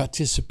lives,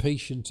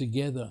 participation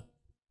together.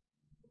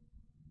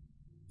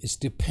 It's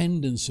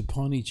dependence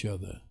upon each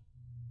other.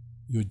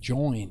 You're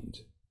joined.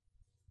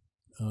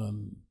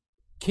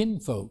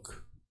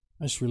 Kinfolk,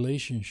 that's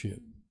relationship.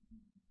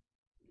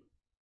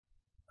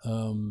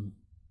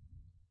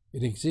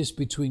 It exists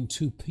between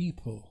two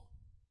people,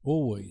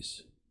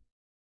 always.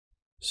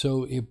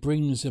 So it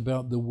brings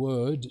about the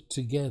word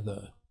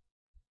together,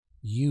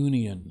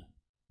 union,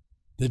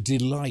 the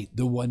delight,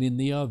 the one in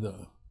the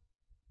other.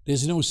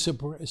 There's no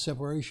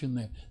separation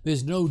there.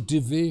 There's no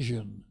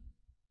division.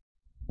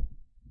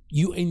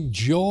 You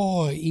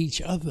enjoy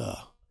each other,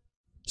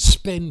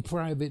 spend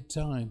private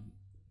time.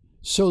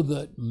 So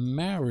that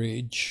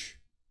marriage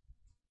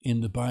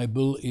in the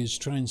Bible is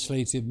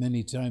translated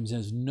many times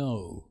as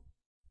know.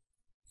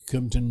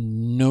 Come to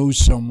know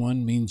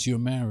someone means you're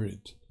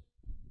married.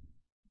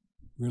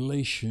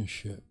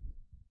 Relationship.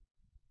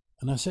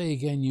 And I say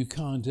again, you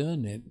can't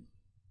earn it.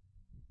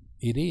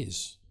 It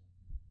is.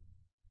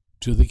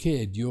 To the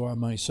kid, you are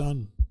my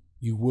son.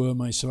 You were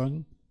my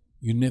son.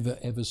 You never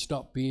ever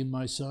stop being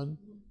my son.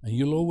 And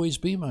you'll always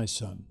be my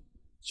son.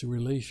 It's a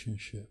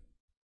relationship.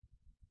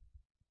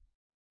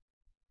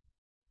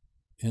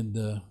 And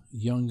the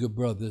younger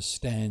brother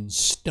stands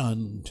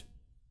stunned.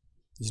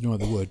 There's no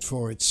other word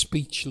for it.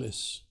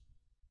 Speechless.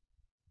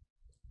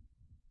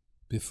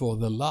 Before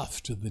the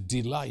laughter, the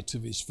delight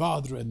of his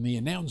father and the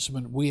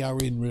announcement, we are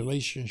in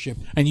relationship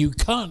and you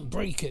can't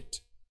break it.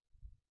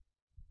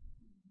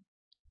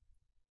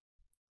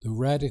 The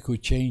radical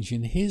change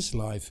in his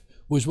life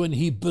was when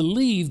he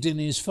believed in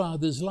his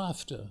father's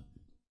laughter.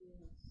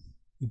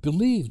 He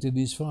believed in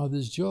his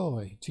father's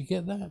joy. Do you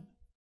get that?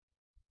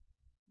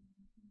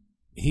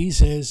 He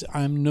says,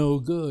 I'm no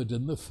good.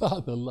 And the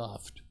father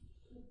laughed.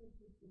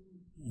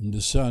 And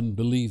the son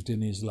believed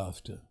in his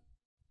laughter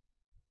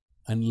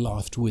and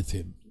laughed with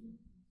him.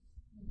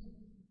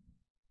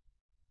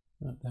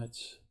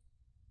 That's,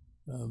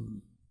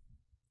 and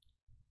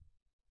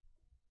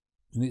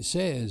it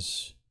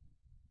says,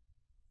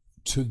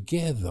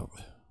 together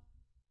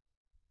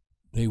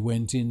they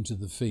went into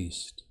the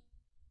feast.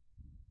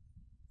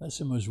 That's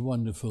the most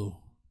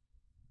wonderful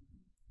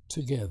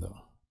together.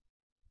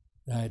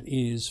 That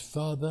is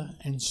Father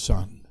and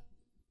Son,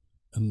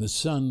 and the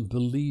Son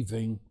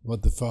believing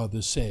what the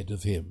Father said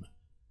of him,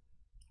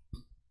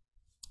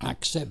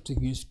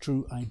 accepting his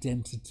true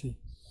identity,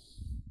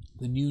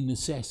 the new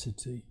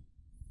necessity.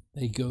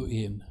 They go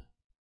in.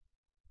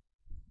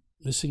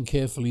 Listen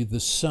carefully. The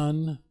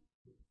Son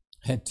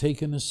had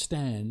taken a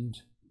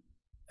stand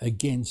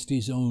against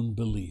his own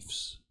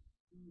beliefs.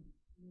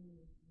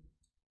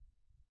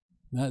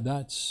 Now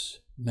that's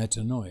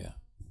metanoia.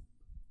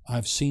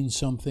 I've seen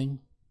something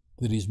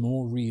that is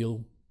more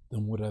real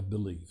than what I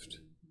believed.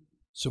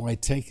 So I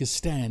take a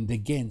stand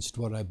against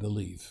what I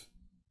believe.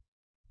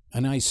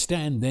 And I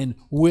stand then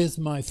with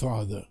my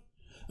Father.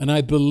 And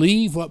I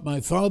believe what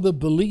my Father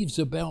believes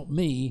about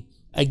me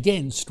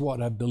against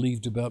what I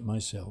believed about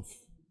myself.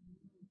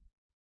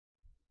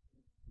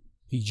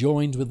 He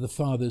joined with the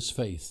Father's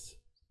faith,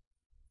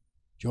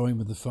 joined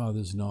with the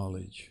Father's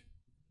knowledge,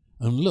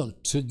 and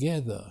look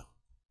together.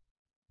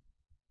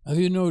 Have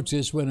you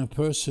noticed when a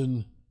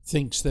person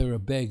thinks they're a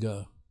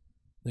beggar,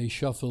 they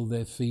shuffle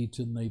their feet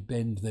and they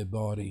bend their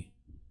body?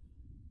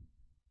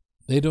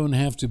 They don't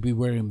have to be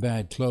wearing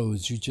bad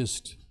clothes. You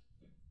just,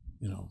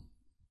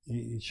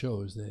 it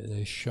shows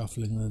they're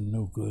shuffling and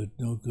no good,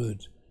 no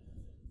good.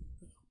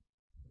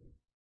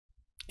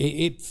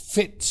 It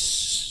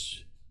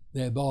fits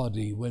their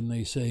body when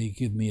they say,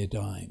 give me a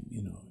dime,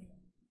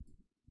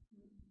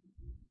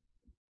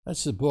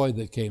 That's the boy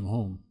that came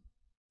home.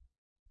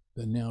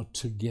 But now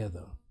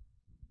together,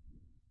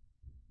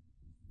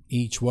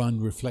 each one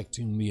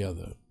reflecting the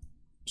other,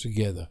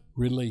 together,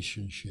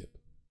 relationship.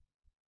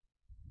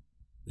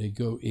 They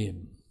go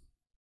in.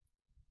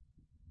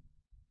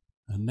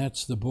 And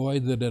that's the boy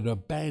that had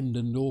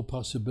abandoned all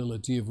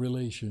possibility of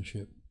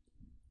relationship.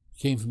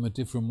 Came from a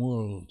different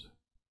world.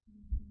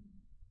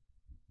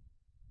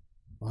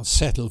 I'll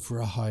settle for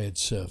a hired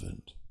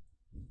servant.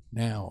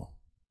 Now,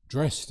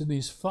 dressed in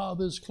his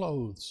father's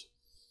clothes,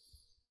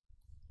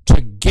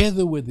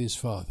 together with his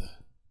father,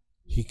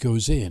 he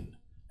goes in.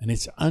 And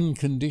it's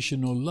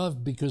unconditional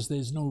love because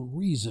there's no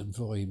reason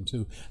for him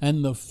to.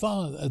 And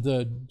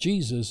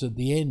Jesus at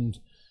the end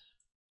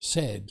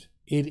said,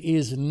 it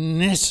is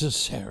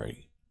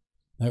necessary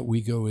that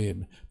we go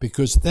in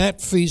because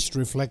that feast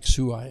reflects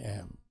who I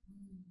am.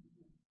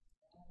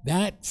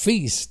 That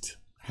feast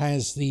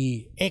has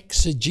the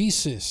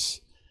exegesis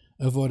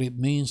of what it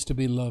means to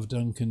be loved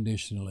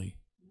unconditionally.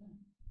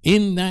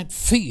 In that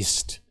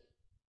feast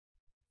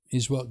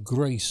is what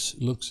grace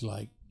looks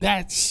like.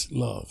 That's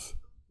love.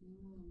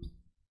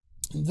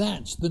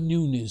 That's the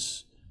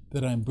newness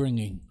that I'm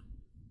bringing.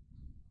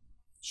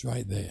 It's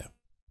right there.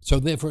 So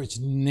therefore it's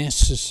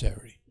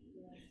necessary.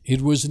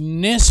 It was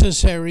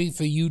necessary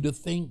for you to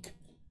think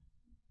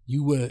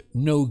you were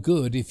no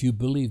good if you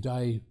believed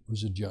I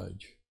was a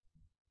judge.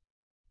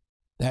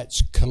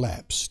 That's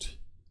collapsed.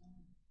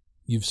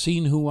 You've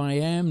seen who I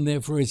am,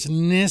 therefore it's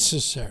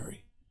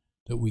necessary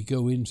that we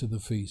go into the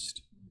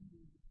feast.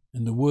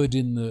 And the word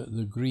in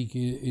the Greek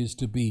is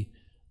to be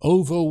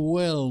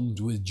overwhelmed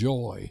with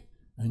joy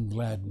and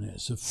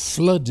gladness, a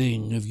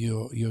flooding of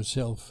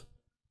yourself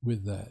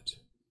with that.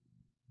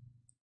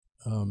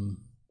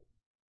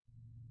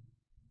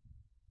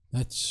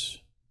 That's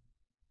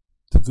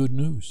the good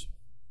news.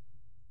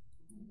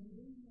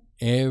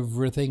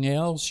 Everything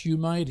else you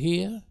might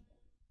hear,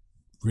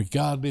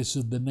 regardless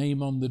of the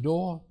name on the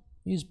door,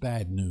 is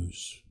bad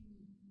news.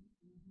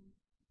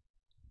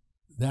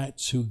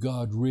 That's who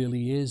God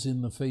really is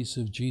in the face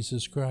of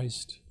Jesus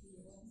Christ.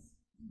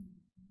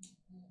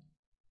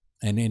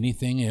 And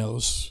anything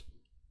else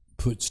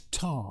puts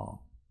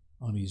tar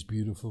on his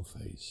beautiful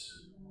face.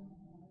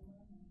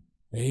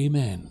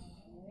 Amen.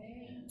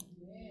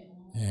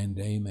 And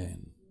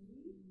amen.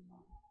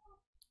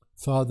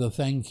 Father,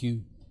 thank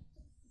you.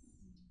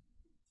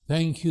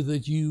 Thank you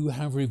that you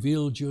have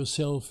revealed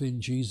yourself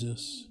in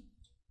Jesus.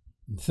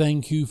 And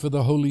thank you for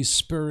the Holy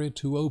Spirit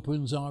who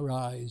opens our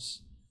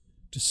eyes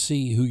to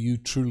see who you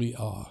truly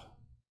are.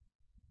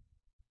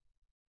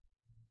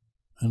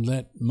 And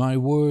let my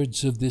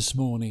words of this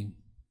morning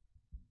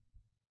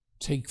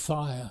take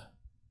fire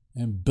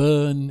and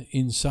burn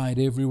inside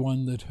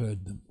everyone that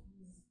heard them.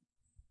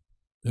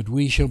 That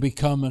we shall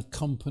become a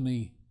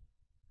company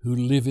who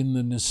live in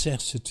the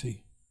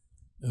necessity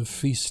of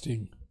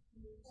feasting,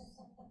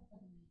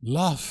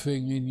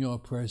 laughing in your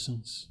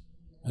presence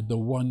at the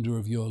wonder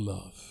of your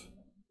love.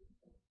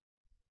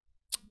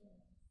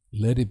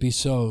 Let it be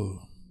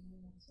so,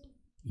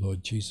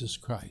 Lord Jesus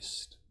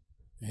Christ.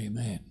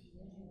 Amen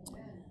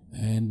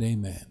and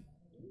amen.